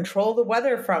could control the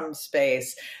weather from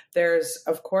space. There's,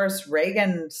 of course,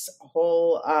 Reagan's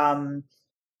whole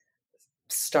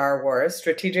Star Wars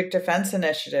Strategic Defense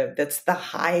Initiative. That's the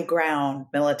high ground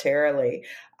militarily.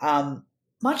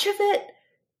 Much of it,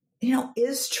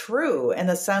 is true in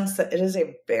the sense that it is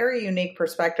a very unique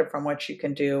perspective from which you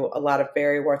can do a lot of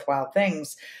very worthwhile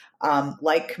things,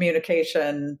 like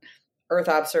communication, Earth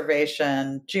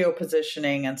observation,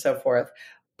 geopositioning, and so forth.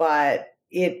 But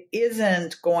it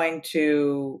isn't going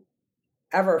to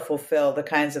ever fulfill the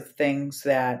kinds of things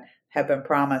that have been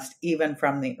promised, even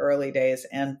from the early days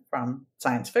and from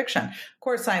science fiction. Of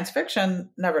course, science fiction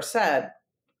never said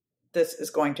this is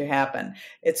going to happen.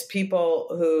 It's people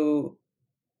who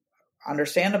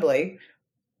understandably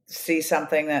see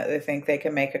something that they think they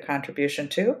can make a contribution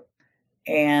to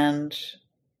and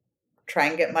try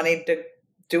and get money to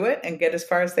do it and get as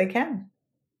far as they can.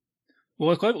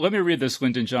 Well, let me read this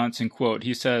Lyndon Johnson quote.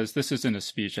 He says, this is in a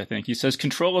speech, I think. He says,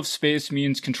 control of space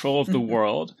means control of the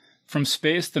world. From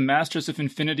space, the masters of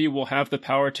infinity will have the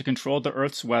power to control the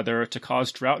Earth's weather, to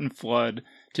cause drought and flood,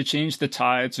 to change the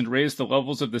tides and raise the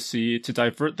levels of the sea, to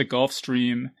divert the Gulf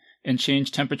Stream and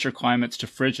change temperature climates to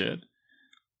frigid.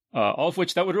 All of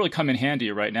which that would really come in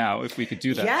handy right now if we could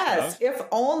do that. Yes, stuff. If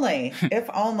only.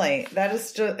 That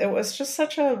is just, it was just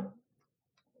such a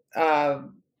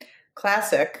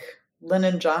classic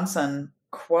Lyndon Johnson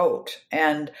quote.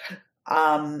 And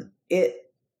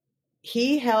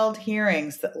he held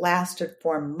hearings that lasted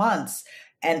for months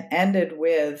and ended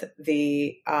with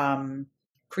the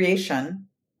creation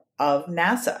of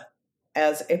NASA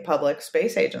as a public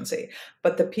space agency.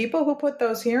 But the people who put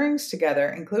those hearings together,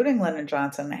 including Lyndon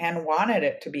Johnson, had wanted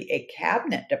it to be a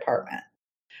cabinet department.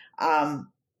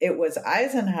 It was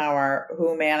Eisenhower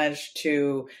who managed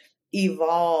to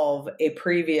evolve a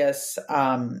previous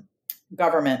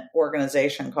government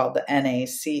organization called the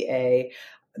NACA,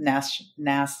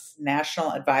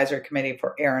 National Advisory Committee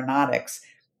for Aeronautics,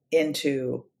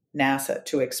 into NASA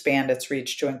to expand its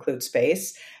reach to include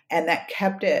space. And that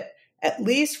kept it at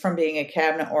least from being a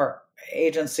cabinet or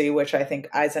agency, which I think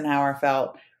Eisenhower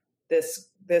felt this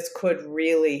could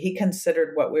really, he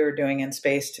considered what we were doing in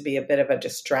space to be a bit of a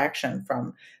distraction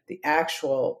from the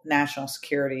actual national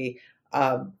security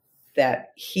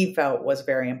that he felt was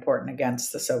very important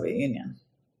against the Soviet Union.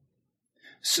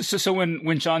 So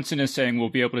when Johnson is saying we'll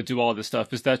be able to do all this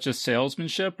stuff, is that just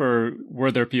salesmanship, or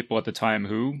were there people at the time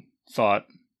who thought,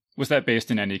 was that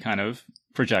based in any kind of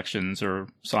projections or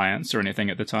science or anything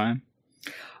at the time?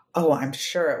 Oh, I'm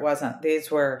sure it wasn't.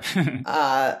 These were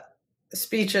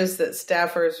speeches that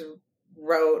staffers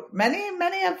wrote. Many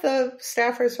of the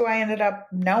staffers who I ended up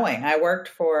knowing. I worked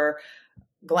for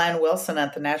Glenn Wilson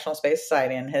at the National Space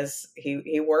Society, and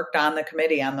he worked on the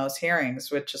committee on those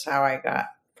hearings, which is how I got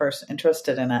first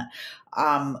interested in it.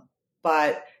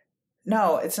 But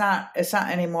no, it's not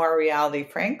any more reality,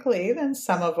 frankly, than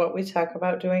some of what we talk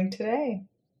about doing today.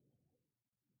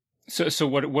 So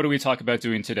what do we talk about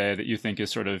doing today that you think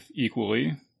is sort of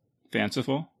equally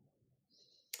fanciful?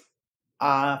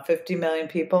 50 million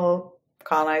people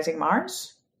colonizing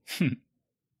Mars?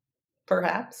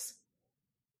 Perhaps.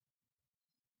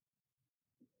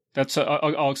 That's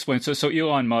I'll explain. So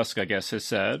Elon Musk, I guess, has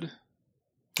said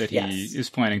that he is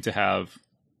planning to have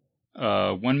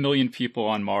 1 million people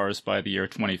on Mars by the year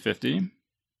 2050.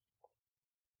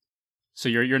 So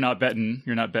you're not betting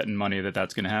money that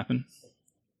that's going to happen.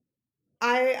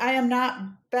 I am not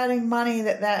betting money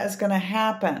that is going to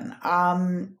happen.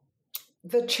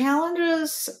 The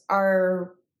challenges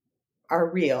are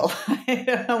real. I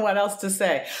don't know what else to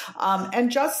say.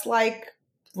 And just like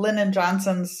Lyndon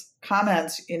Johnson's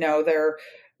comments, they're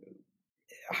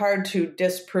hard to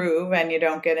disprove, and you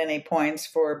don't get any points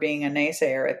for being a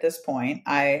naysayer at this point.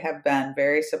 I have been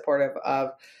very supportive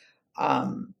of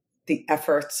the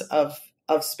efforts of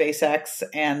SpaceX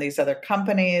and these other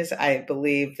companies. I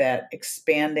believe that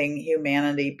expanding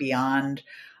humanity beyond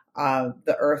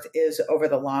the Earth is, over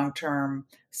the long term,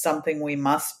 something we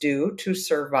must do to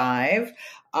survive.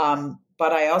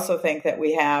 But I also think that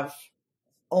we have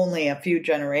only a few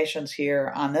generations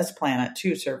here on this planet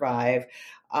to survive.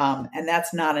 And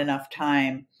that's not enough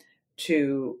time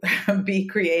to be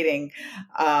creating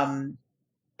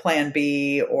Plan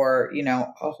B or,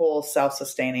 a whole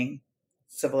self-sustaining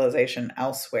civilization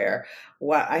elsewhere.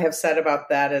 What I have said about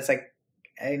that is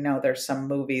I know there's some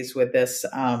movies with this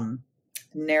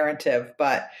narrative,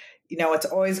 but it's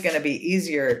always going to be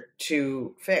easier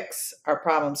to fix our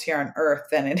problems here on Earth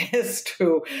than it is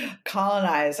to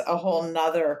colonize a whole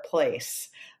nother place.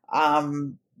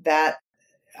 That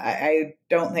I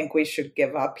don't think we should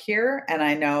give up here. And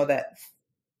I know that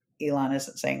Elon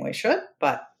isn't saying we should,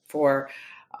 but for,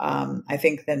 I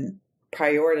think the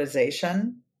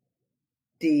prioritization,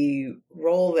 the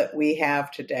role that we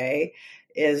have today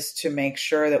is to make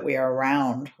sure that we are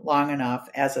around long enough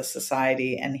as a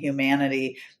society and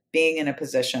humanity being in a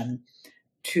position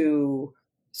to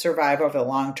survive over the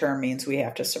long term means we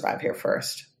have to survive here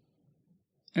first.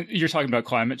 You're talking about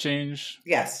climate change?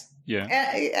 Yes.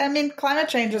 Yeah. I mean, climate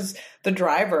change is the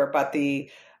driver, but the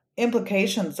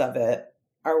implications of it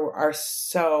are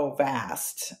so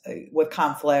vast with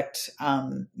conflict,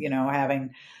 having,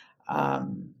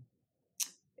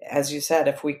 as you said,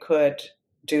 if we could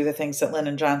do the things that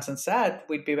Lyndon Johnson said,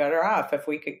 we'd be better off. If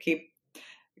we could keep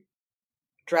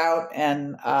drought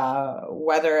and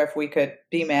weather, if we could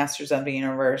be masters of the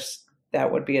universe,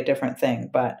 that would be a different thing.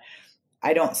 But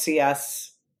I don't see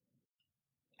us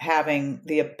having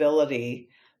the ability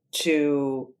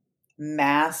to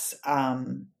mass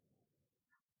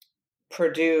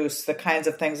produce the kinds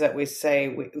of things that we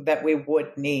say that we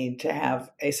would need to have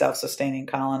a self-sustaining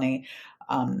colony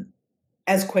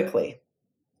as quickly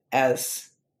as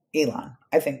Elon.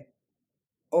 I think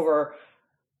over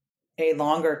a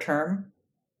longer term,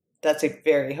 that's a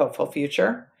very hopeful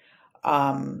future.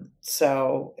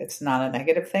 So it's not a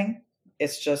negative thing.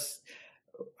 It's just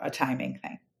a timing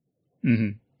thing. Mm-hmm.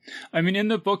 I mean, in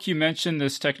the book, you mentioned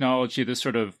this technology, this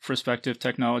sort of perspective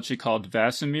technology called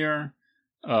Vasimir,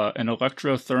 an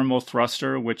electrothermal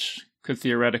thruster, which could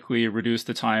theoretically reduce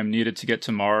the time needed to get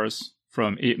to Mars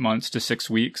from 8 months to 6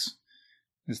 weeks.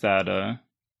 Is that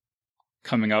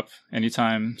coming up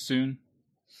anytime soon?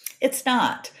 It's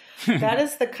not. That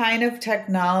is the kind of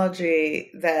technology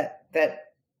that,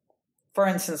 for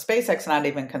instance, SpaceX not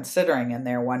even considering in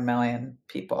their 1 million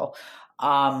people.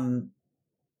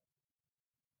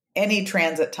 Any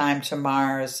transit time to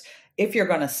Mars, if you're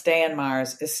going to stay in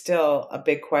Mars, is still a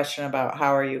big question about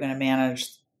how are you going to manage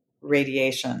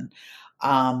radiation.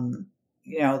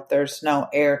 There's no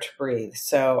air to breathe.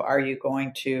 So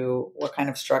what kind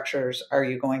of structures are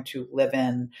you going to live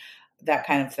in? That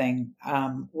kind of thing.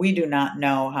 We do not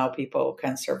know how people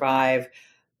can survive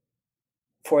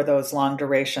for those long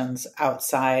durations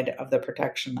outside of the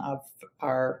protection of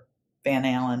our Van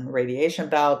Allen radiation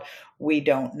belt. We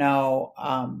don't know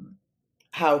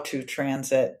how to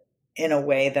transit in a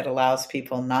way that allows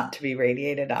people not to be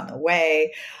radiated on the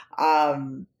way.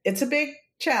 It's a big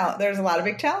challenge. There's a lot of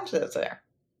big challenges there.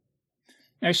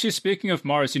 Actually, speaking of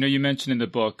Mars, you mentioned in the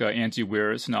book Andy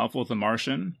Weir's novel, The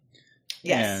Martian.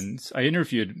 Yes. And I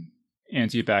interviewed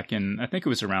Andy back in, I think it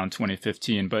was around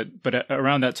 2015, but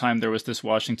around that time there was this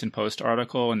Washington Post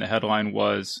article, and the headline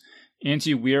was,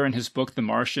 Andy Weir in his book The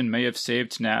Martian may have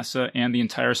saved NASA and the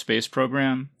entire space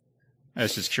program. I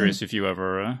was just curious if you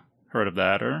ever heard of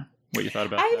that or what you thought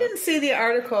about that. I didn't see the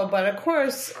article, but of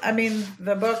course, I mean,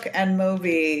 the book and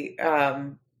movie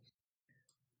are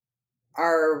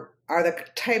are the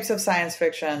types of science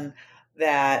fiction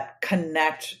that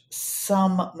connect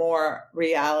some more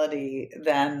reality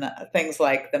than things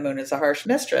like The Moon is a Harsh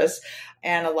Mistress.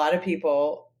 And a lot of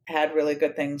people had really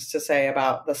good things to say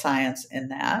about the science in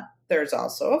that. There's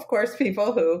also, of course,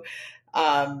 people who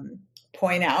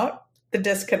point out the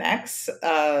disconnects,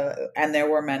 and there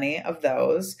were many of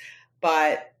those,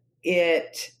 but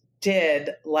it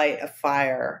did light a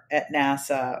fire at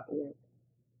NASA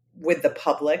with the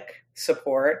public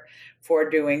support for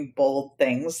doing bold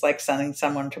things like sending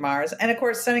someone to Mars. And of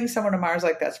course, sending someone to Mars,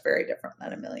 like, that's very different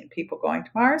than a million people going to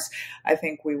Mars. I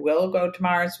think we will go to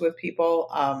Mars with people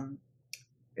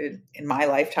in my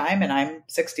lifetime, and I'm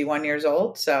 61 years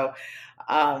old. So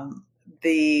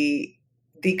the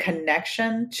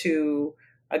connection to,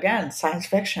 again, science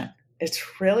fiction,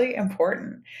 it's really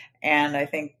important. And I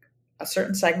think a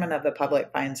certain segment of the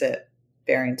public finds it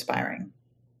very inspiring.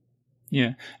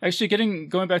 Yeah. Actually,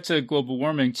 going back to global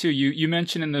warming too, you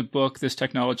mentioned in the book this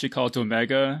technology called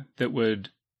Omega that would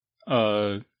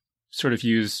sort of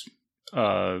use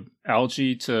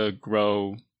algae to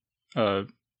grow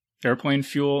airplane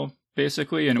fuel,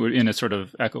 basically, and it would, in a sort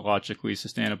of ecologically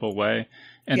sustainable way.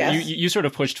 And yes. you sort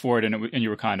of pushed forward, and you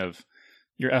were kind of,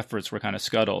 your efforts were kind of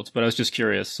scuttled. But I was just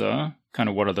curious, kind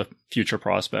of what are the future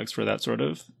prospects for that sort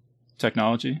of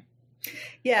technology?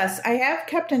 Yes, I have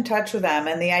kept in touch with them.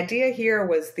 And the idea here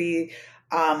was the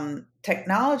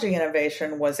technology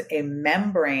innovation was a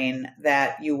membrane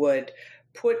that you would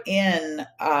put in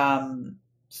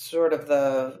sort of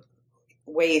the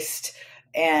waste,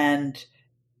 and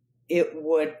it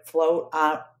would float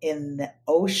out in the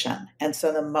ocean. And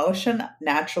so the motion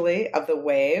naturally of the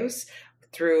waves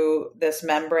through this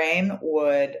membrane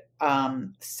would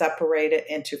separate it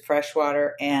into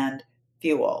freshwater and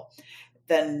fuel.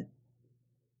 The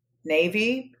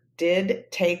Navy did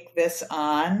take this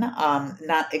on,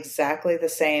 not exactly the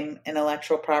same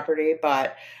intellectual property,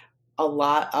 but a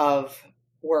lot of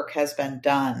work has been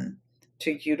done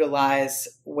to utilize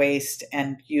waste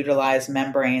and utilize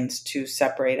membranes to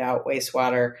separate out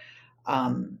wastewater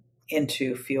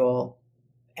into fuel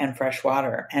and fresh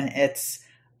water. And it's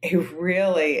a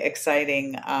really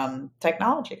exciting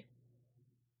technology.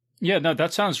 Yeah, no,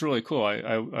 that sounds really cool.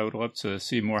 I would love to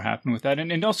see more happen with that.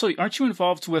 And also, aren't you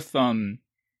involved with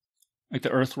like the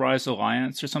Earthrise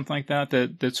Alliance or something like that?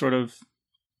 That sort of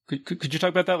could you talk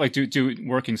about that? Like, do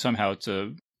working somehow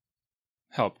to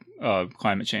help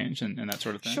climate change and that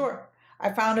sort of thing? Sure.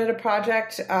 I founded a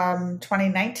project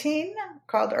 2019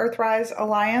 called Earthrise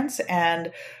Alliance,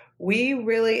 and we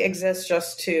really exist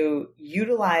just to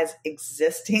utilize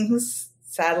existing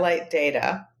satellite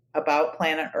data about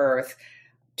planet Earth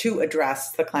to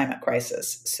address the climate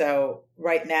crisis. So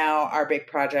right now, our big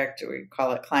project, we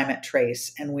call it Climate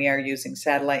Trace, and we are using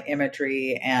satellite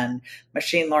imagery and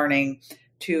machine learning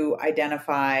to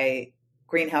identify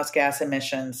greenhouse gas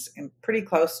emissions in pretty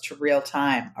close to real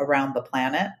time around the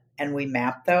planet, and we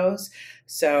map those.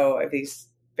 So these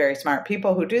very smart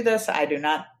people who do this, I do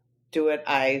not do it.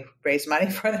 I raise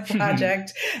money for the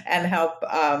project and help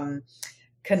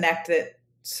connect it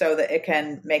so that it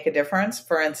can make a difference.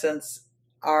 For instance,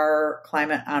 our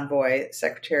climate envoy,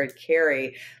 Secretary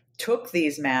Kerry, took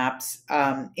these maps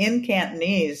in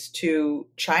Cantonese to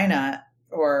China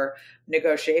for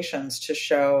negotiations to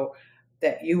show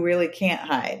that you really can't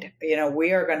hide. You know,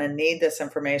 we are going to need this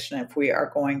information if we are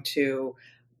going to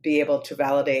be able to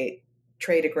validate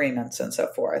trade agreements and so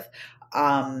forth.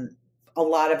 A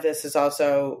lot of this is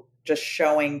also just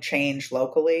showing change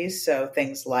locally. So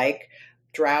things like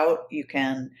drought, you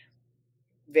can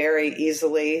very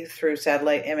easily through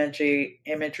satellite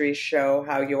imagery show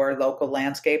how your local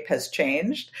landscape has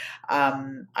changed.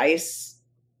 Ice,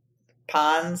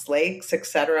 ponds, lakes,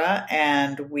 etc.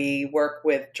 And we work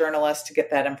with journalists to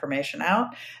get that information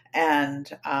out. And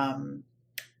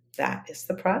that is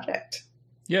the project.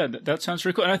 Yeah, that sounds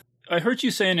really cool. And I heard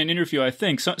you say in an interview, I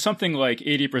think, something like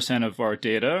 80% of our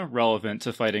data relevant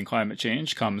to fighting climate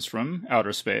change comes from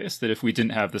outer space, that if we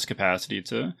didn't have this capacity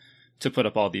to put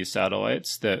up all these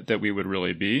satellites, that we would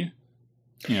really be,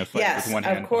 fighting with one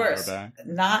hand of course. behind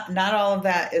our back. Not all of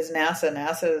that is NASA.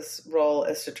 NASA's role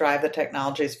is to drive the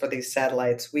technologies for these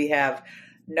satellites. We have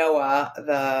NOAA,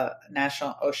 the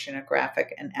National Oceanographic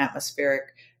and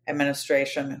Atmospheric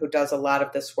Administration, who does a lot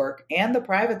of this work, and the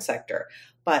private sector.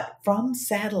 But from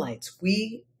satellites,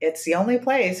 it's the only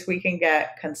place we can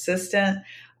get consistent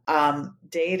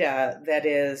data that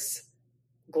is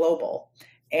global.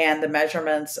 And the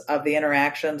measurements of the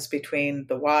interactions between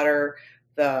the water,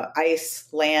 the ice,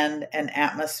 land, and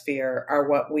atmosphere are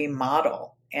what we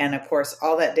model. And of course,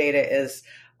 all that data is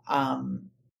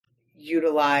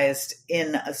utilized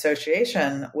in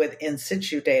association with in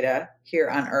situ data here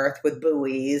on Earth with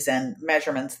buoys and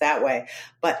measurements that way.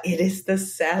 But it is the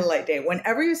satellite data.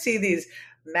 Whenever you see these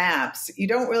maps, you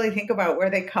don't really think about where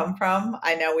they come from.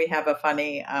 I know we have a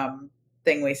funny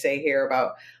thing we say here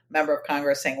about a member of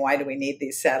Congress saying, why do we need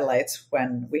these satellites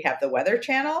when we have the Weather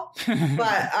Channel?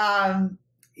 But,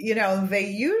 they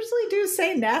usually do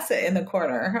say NASA in the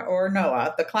corner, or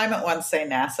NOAA. The climate ones say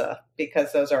NASA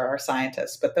because those are our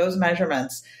scientists. But those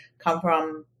measurements come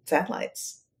from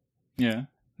satellites. Yeah,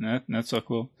 that's so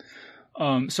cool.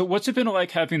 So what's it been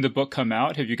like having the book come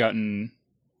out? Have you gotten,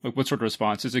 what sort of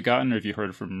response has it gotten? Or have you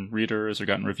heard from readers or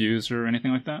gotten reviews or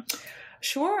anything like that?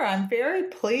 Sure. I'm very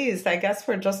pleased. I guess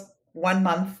we're just 1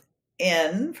 month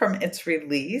in from its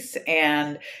release,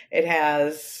 and it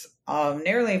has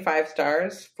nearly 5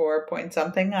 stars, 4 point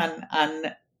something on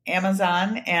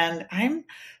Amazon. And I'm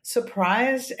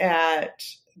surprised at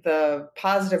the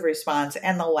positive response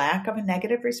and the lack of a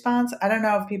negative response. I don't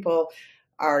know if people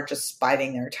are just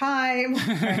biding their time.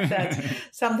 That's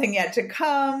something yet to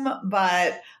come.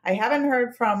 But I haven't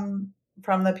heard from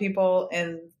the people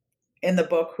in the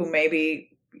book who maybe,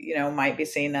 might be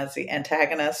seen as the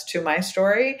antagonist to my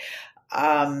story.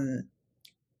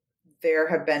 There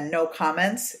have been no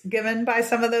comments given by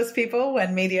some of those people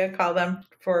when media call them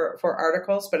for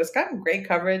articles, but it's gotten great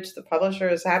coverage. The publisher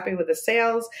is happy with the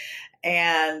sales.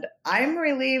 And I'm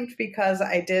relieved because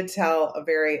I did tell a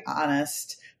very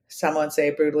honest, some would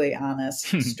say brutally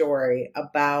honest story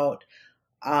about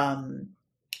an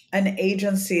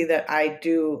agency that I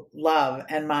do love.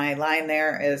 And my line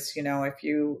there is, if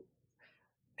you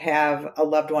have a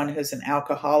loved one who's an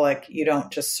alcoholic, you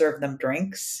don't just serve them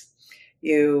drinks.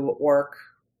 You work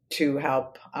to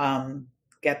help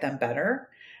get them better.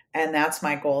 And that's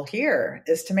my goal here,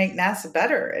 is to make NASA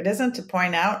better. It isn't to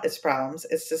point out its problems.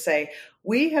 It's to say,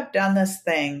 we have done this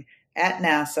thing at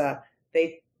NASA.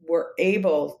 They were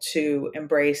able to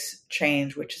embrace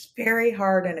change, which is very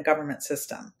hard in a government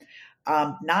system.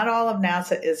 Not all of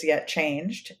NASA is yet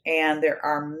changed. And there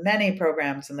are many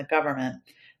programs in the government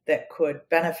that could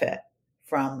benefit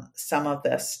from some of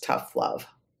this tough love.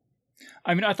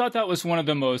 I mean, I thought that was one of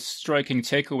the most striking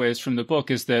takeaways from the book,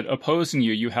 is that opposing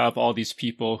you have all these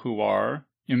people who are,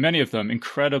 many of them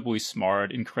incredibly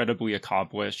smart, incredibly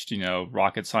accomplished,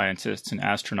 rocket scientists and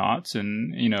astronauts,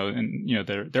 and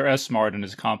they're as smart and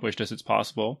as accomplished as it's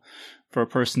possible for a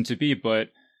person to be. But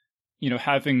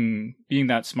being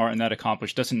that smart and that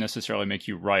accomplished doesn't necessarily make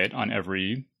you right on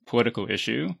every political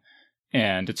issue,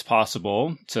 and it's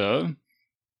possible to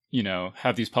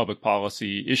have these public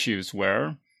policy issues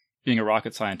where being a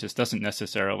rocket scientist doesn't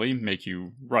necessarily make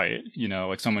you right.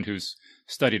 Like someone who's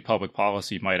studied public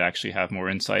policy might actually have more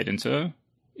insight into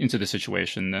the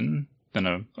situation than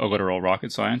a literal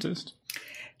rocket scientist.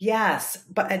 Yes,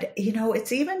 but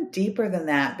it's even deeper than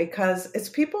that, because it's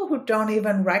people who don't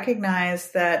even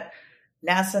recognize that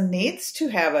NASA needs to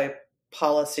have a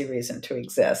policy reason to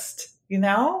exist.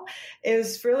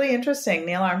 It's really interesting.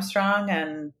 Neil Armstrong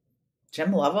and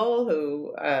Jim Lovell,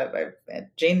 who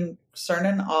Gene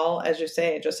Cernan, all, as you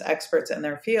say, just experts in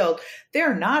their field.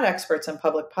 They're not experts in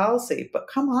public policy, but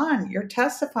come on, you're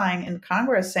testifying in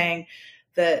Congress saying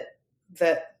that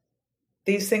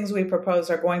these things we propose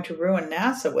are going to ruin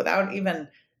NASA without even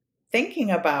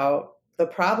thinking about the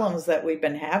problems that we've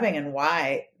been having and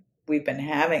why we've been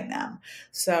having them.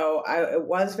 So it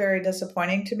was very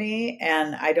disappointing to me,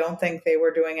 and I don't think they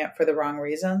were doing it for the wrong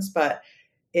reasons, but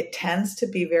it tends to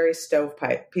be very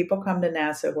stovepipe. People come to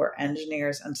NASA who are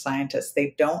engineers and scientists.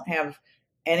 They don't have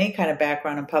any kind of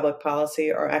background in public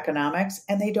policy or economics,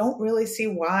 and they don't really see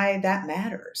why that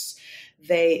matters.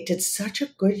 They did such a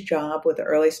good job with the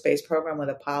early space program with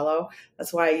Apollo.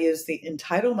 That's why I use the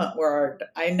entitlement word.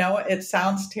 I know it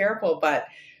sounds terrible, but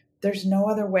there's no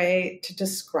other way to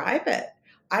describe it.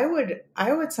 I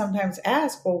would sometimes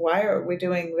ask, well, why are we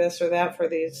doing this or that for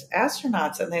these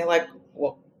astronauts? And they're like,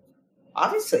 well,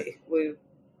 obviously,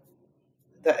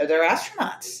 they're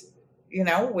astronauts. We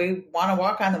want to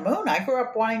walk on the moon. I grew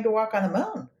up wanting to walk on the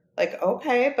moon. Like,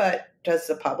 okay, but does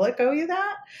the public owe you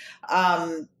that?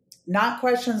 Not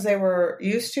questions they were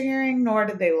used to hearing, nor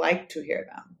did they like to hear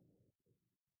them.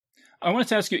 I wanted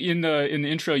to ask you, in the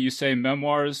intro, you say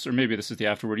memoirs, or maybe this is the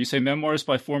afterword, you say memoirs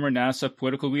by former NASA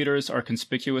political leaders are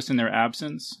conspicuous in their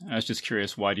absence. I was just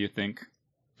curious, why do you think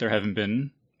there haven't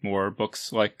been more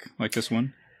books like this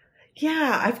one?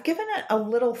 Yeah, I've given it a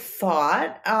little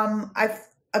thought. I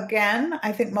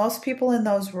think most people in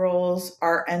those roles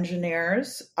are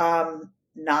engineers,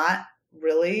 not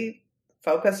really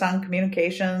focused on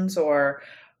communications or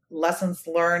lessons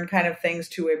learned kind of things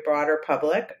to a broader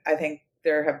public. I think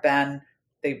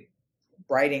they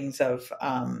writings of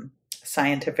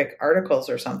scientific articles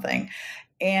or something.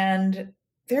 And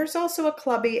there's also a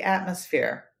clubby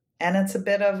atmosphere. And it's a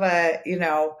bit of a,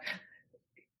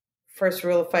 first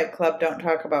rule of Fight Club, don't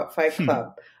talk about Fight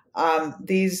Club. I'm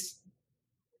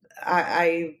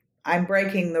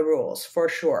breaking the rules for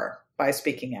sure by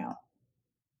speaking out.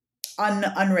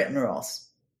 Unwritten rules.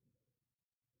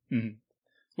 Mm-hmm.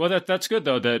 Well, that's good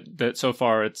though. That so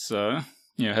far it's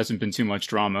hasn't been too much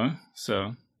drama.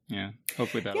 So yeah,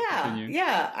 hopefully that'll continue.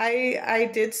 Yeah. I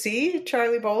did see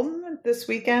Charlie Bolden this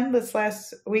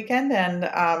last weekend,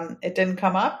 and it didn't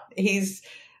come up. He's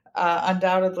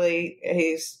undoubtedly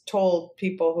he's told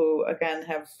people who again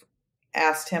have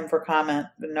asked him for comment,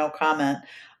 no comment.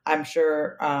 I'm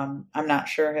not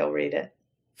sure he'll read it.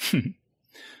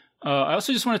 I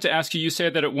also just wanted to ask you, you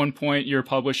said that at one point your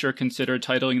publisher considered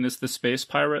titling this The Space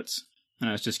Pirates. And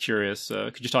I was just curious,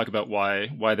 could you talk about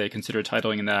why they considered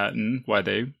titling that and why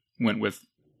they went with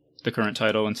the current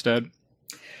title instead?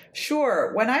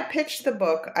 Sure. When I pitched the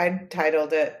book, I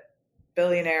titled it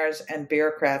Billionaires and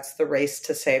Bureaucrats, The Race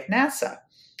to Save NASA.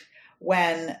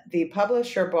 When the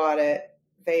publisher bought it,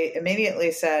 they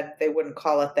immediately said they wouldn't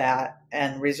call it that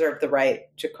and reserved the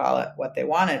right to call it what they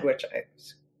wanted, which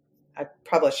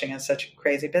publishing is such a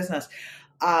crazy business.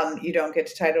 You don't get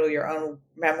to title your own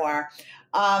memoir.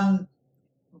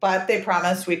 But they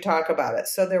promised we'd talk about it.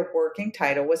 So their working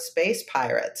title was Space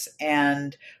Pirates.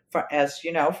 And as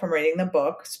you know from reading the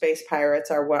book, space pirates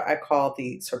are what I call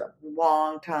the sort of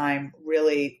long time,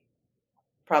 really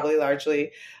probably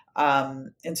largely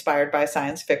inspired by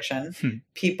science fiction,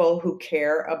 people who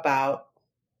care about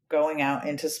going out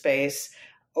into space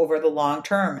over the long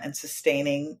term and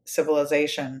sustaining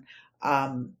civilization.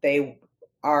 They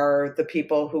are the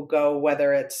people who go,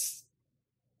 whether it's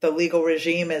the legal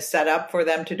regime is set up for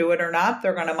them to do it or not,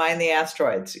 they're going to mine the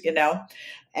asteroids,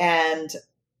 And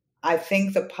I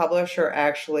think the publisher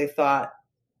actually thought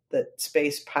that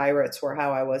space pirates were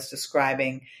how I was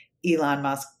describing Elon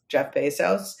Musk, Jeff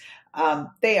Bezos.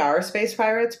 They are space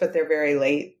pirates, but they're very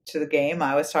late to the game.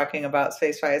 I was talking about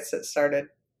space pirates that started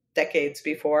decades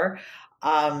before.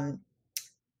 I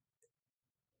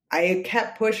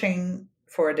kept pushing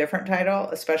for a different title,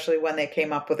 especially when they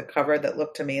came up with a cover that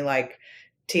looked to me like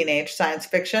teenage science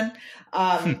fiction.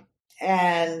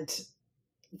 And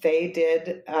they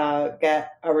did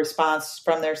get a response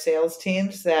from their sales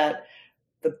teams that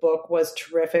the book was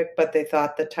terrific, but they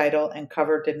thought the title and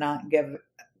cover did not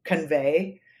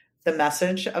convey the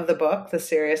message of the book, the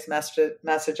serious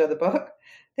message of the book.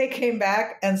 They came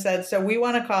back and said, so we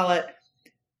want to call it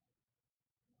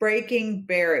Breaking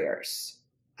Barriers.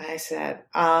 I said,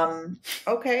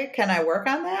 okay, can I work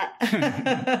on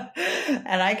that?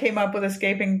 And I came up with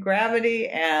Escaping Gravity,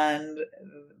 and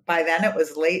by then it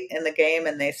was late in the game,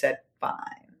 and they said, fine.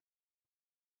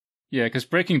 Yeah, because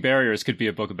Breaking Barriers could be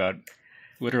a book about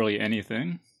literally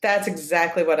anything. That's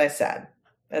exactly what I said.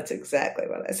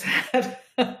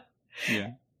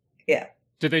 Yeah. Yeah.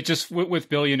 Did they just, with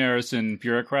billionaires and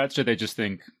bureaucrats, did they just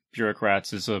think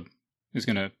bureaucrats is going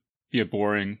to be a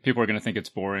boring, people are going to think it's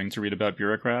boring to read about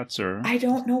bureaucrats? Or I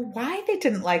don't know why they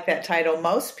didn't like that title.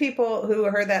 Most people who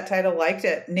heard that title liked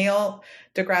it. Neil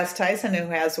deGrasse Tyson, who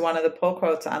has one of the pull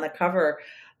quotes on the cover,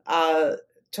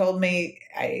 told me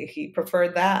he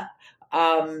preferred that.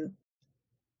 I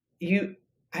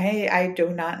do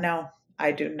not know.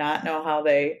 I do not know how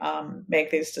they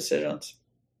make these decisions.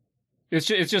 It's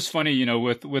just funny,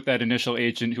 with that initial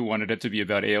agent who wanted it to be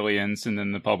about aliens, and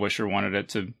then the publisher wanted it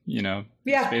to,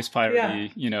 space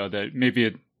piratey. Yeah. That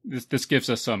maybe this gives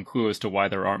us some clue as to why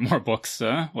there aren't more books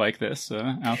like this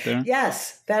out there.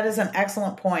 Yes, that is an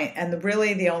excellent point, and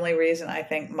really the only reason I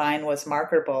think mine was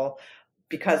marketable,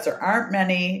 because there aren't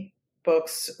many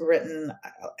books written,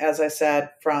 as I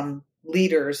said, from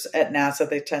leaders at NASA.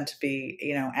 They tend to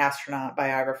be, astronaut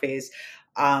biographies,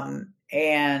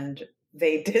 and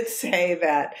they did say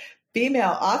that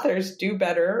female authors do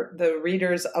better. The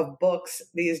readers of books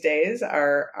these days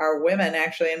are women,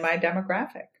 actually, in my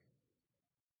demographic.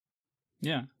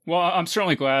 Yeah. Well, I'm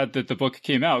certainly glad that the book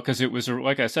came out, because it was,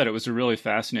 like I said, it was a really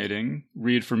fascinating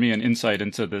read for me, an insight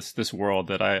into this world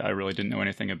that I really didn't know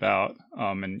anything about.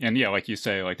 And yeah, like you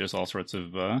say, like there's all sorts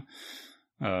of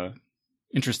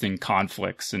interesting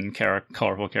conflicts and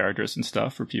colorful characters and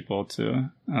stuff for people to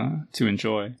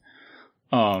enjoy.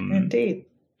 Indeed.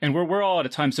 And we're all out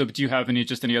of time. So do you have any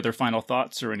other final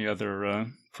thoughts or any other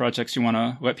projects you want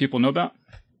to let people know about?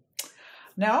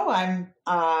 No, I'm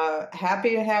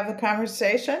happy to have the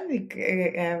conversation.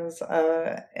 It was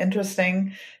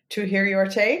interesting to hear your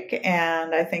take,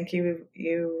 and I think you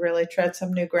really tread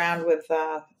some new ground with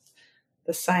the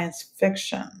science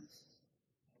fiction.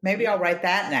 Maybe I'll write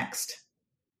that next.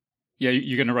 Yeah,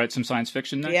 you're going to write some science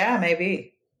fiction next? Yeah,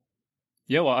 maybe.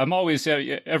 Yeah, well, I'm always,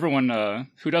 everyone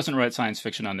who doesn't write science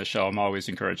fiction on this show, I'm always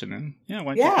encouraging them. Yeah,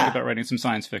 why don't you think about writing some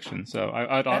science fiction? So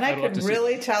I'd love to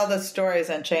really see tell the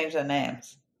stories and change the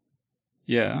names.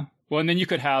 Yeah. Well, and then you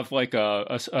could have like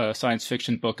a science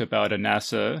fiction book about a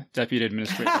NASA deputy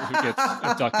administrator who gets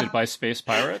abducted by space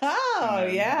pirates. Oh,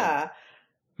 yeah.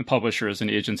 The publishers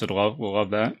and agents will love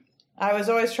that. I was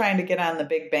always trying to get on the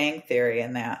Big Bang Theory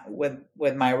in that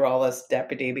with my role as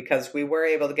deputy, because we were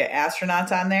able to get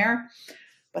astronauts on there,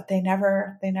 but they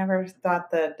never thought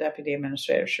the deputy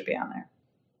administrator should be on there.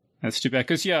 That's too bad,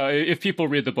 because if people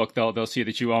read the book, they'll see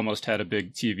that you almost had a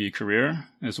big TV career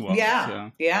as well. Yeah,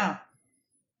 so. yeah.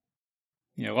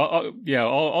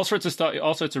 All sorts of stuff,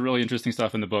 all sorts of really interesting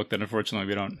stuff in the book that unfortunately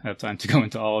we don't have time to go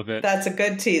into all of it. That's a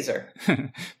good teaser.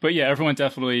 But yeah, everyone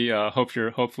definitely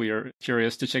hopefully you're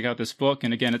curious to check out this book.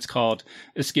 And again, it's called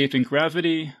Escaping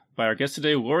Gravity by our guest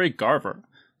today, Lori Garver.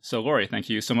 So Lori, thank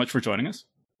you so much for joining us.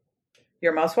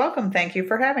 You're most welcome. Thank you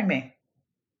for having me.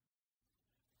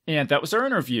 And that was our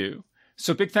interview.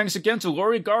 So big thanks again to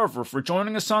Lori Garver for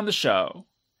joining us on the show.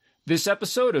 This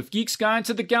episode of Geek's Guide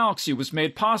to the Galaxy was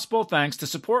made possible thanks to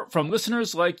support from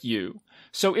listeners like you.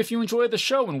 So if you enjoy the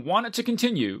show and want it to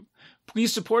continue,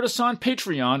 please support us on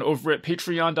Patreon over at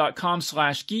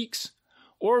patreon.com/geeks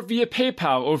or via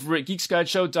PayPal over at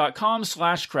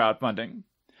geeksguideshow.com/crowdfunding.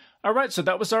 Alright, so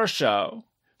that was our show.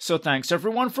 So thanks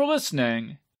everyone for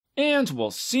listening, and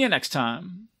we'll see you next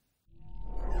time.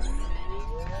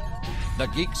 The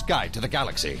Geek's Guide to the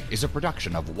Galaxy is a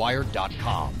production of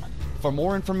Wired.com. For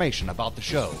more information about the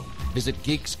show, visit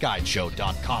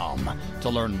geeksguideshow.com. To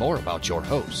learn more about your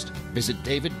host, visit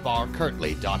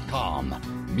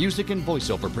davidbarrkirtley.com. Music and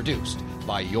voiceover produced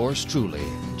by yours truly,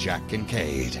 Jack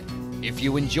Kincaid. If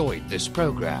you enjoyed this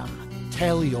program,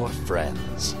 tell your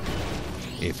friends.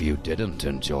 If you didn't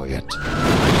enjoy it,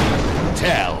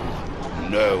 tell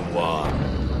no one.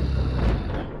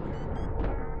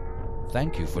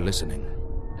 Thank you for listening.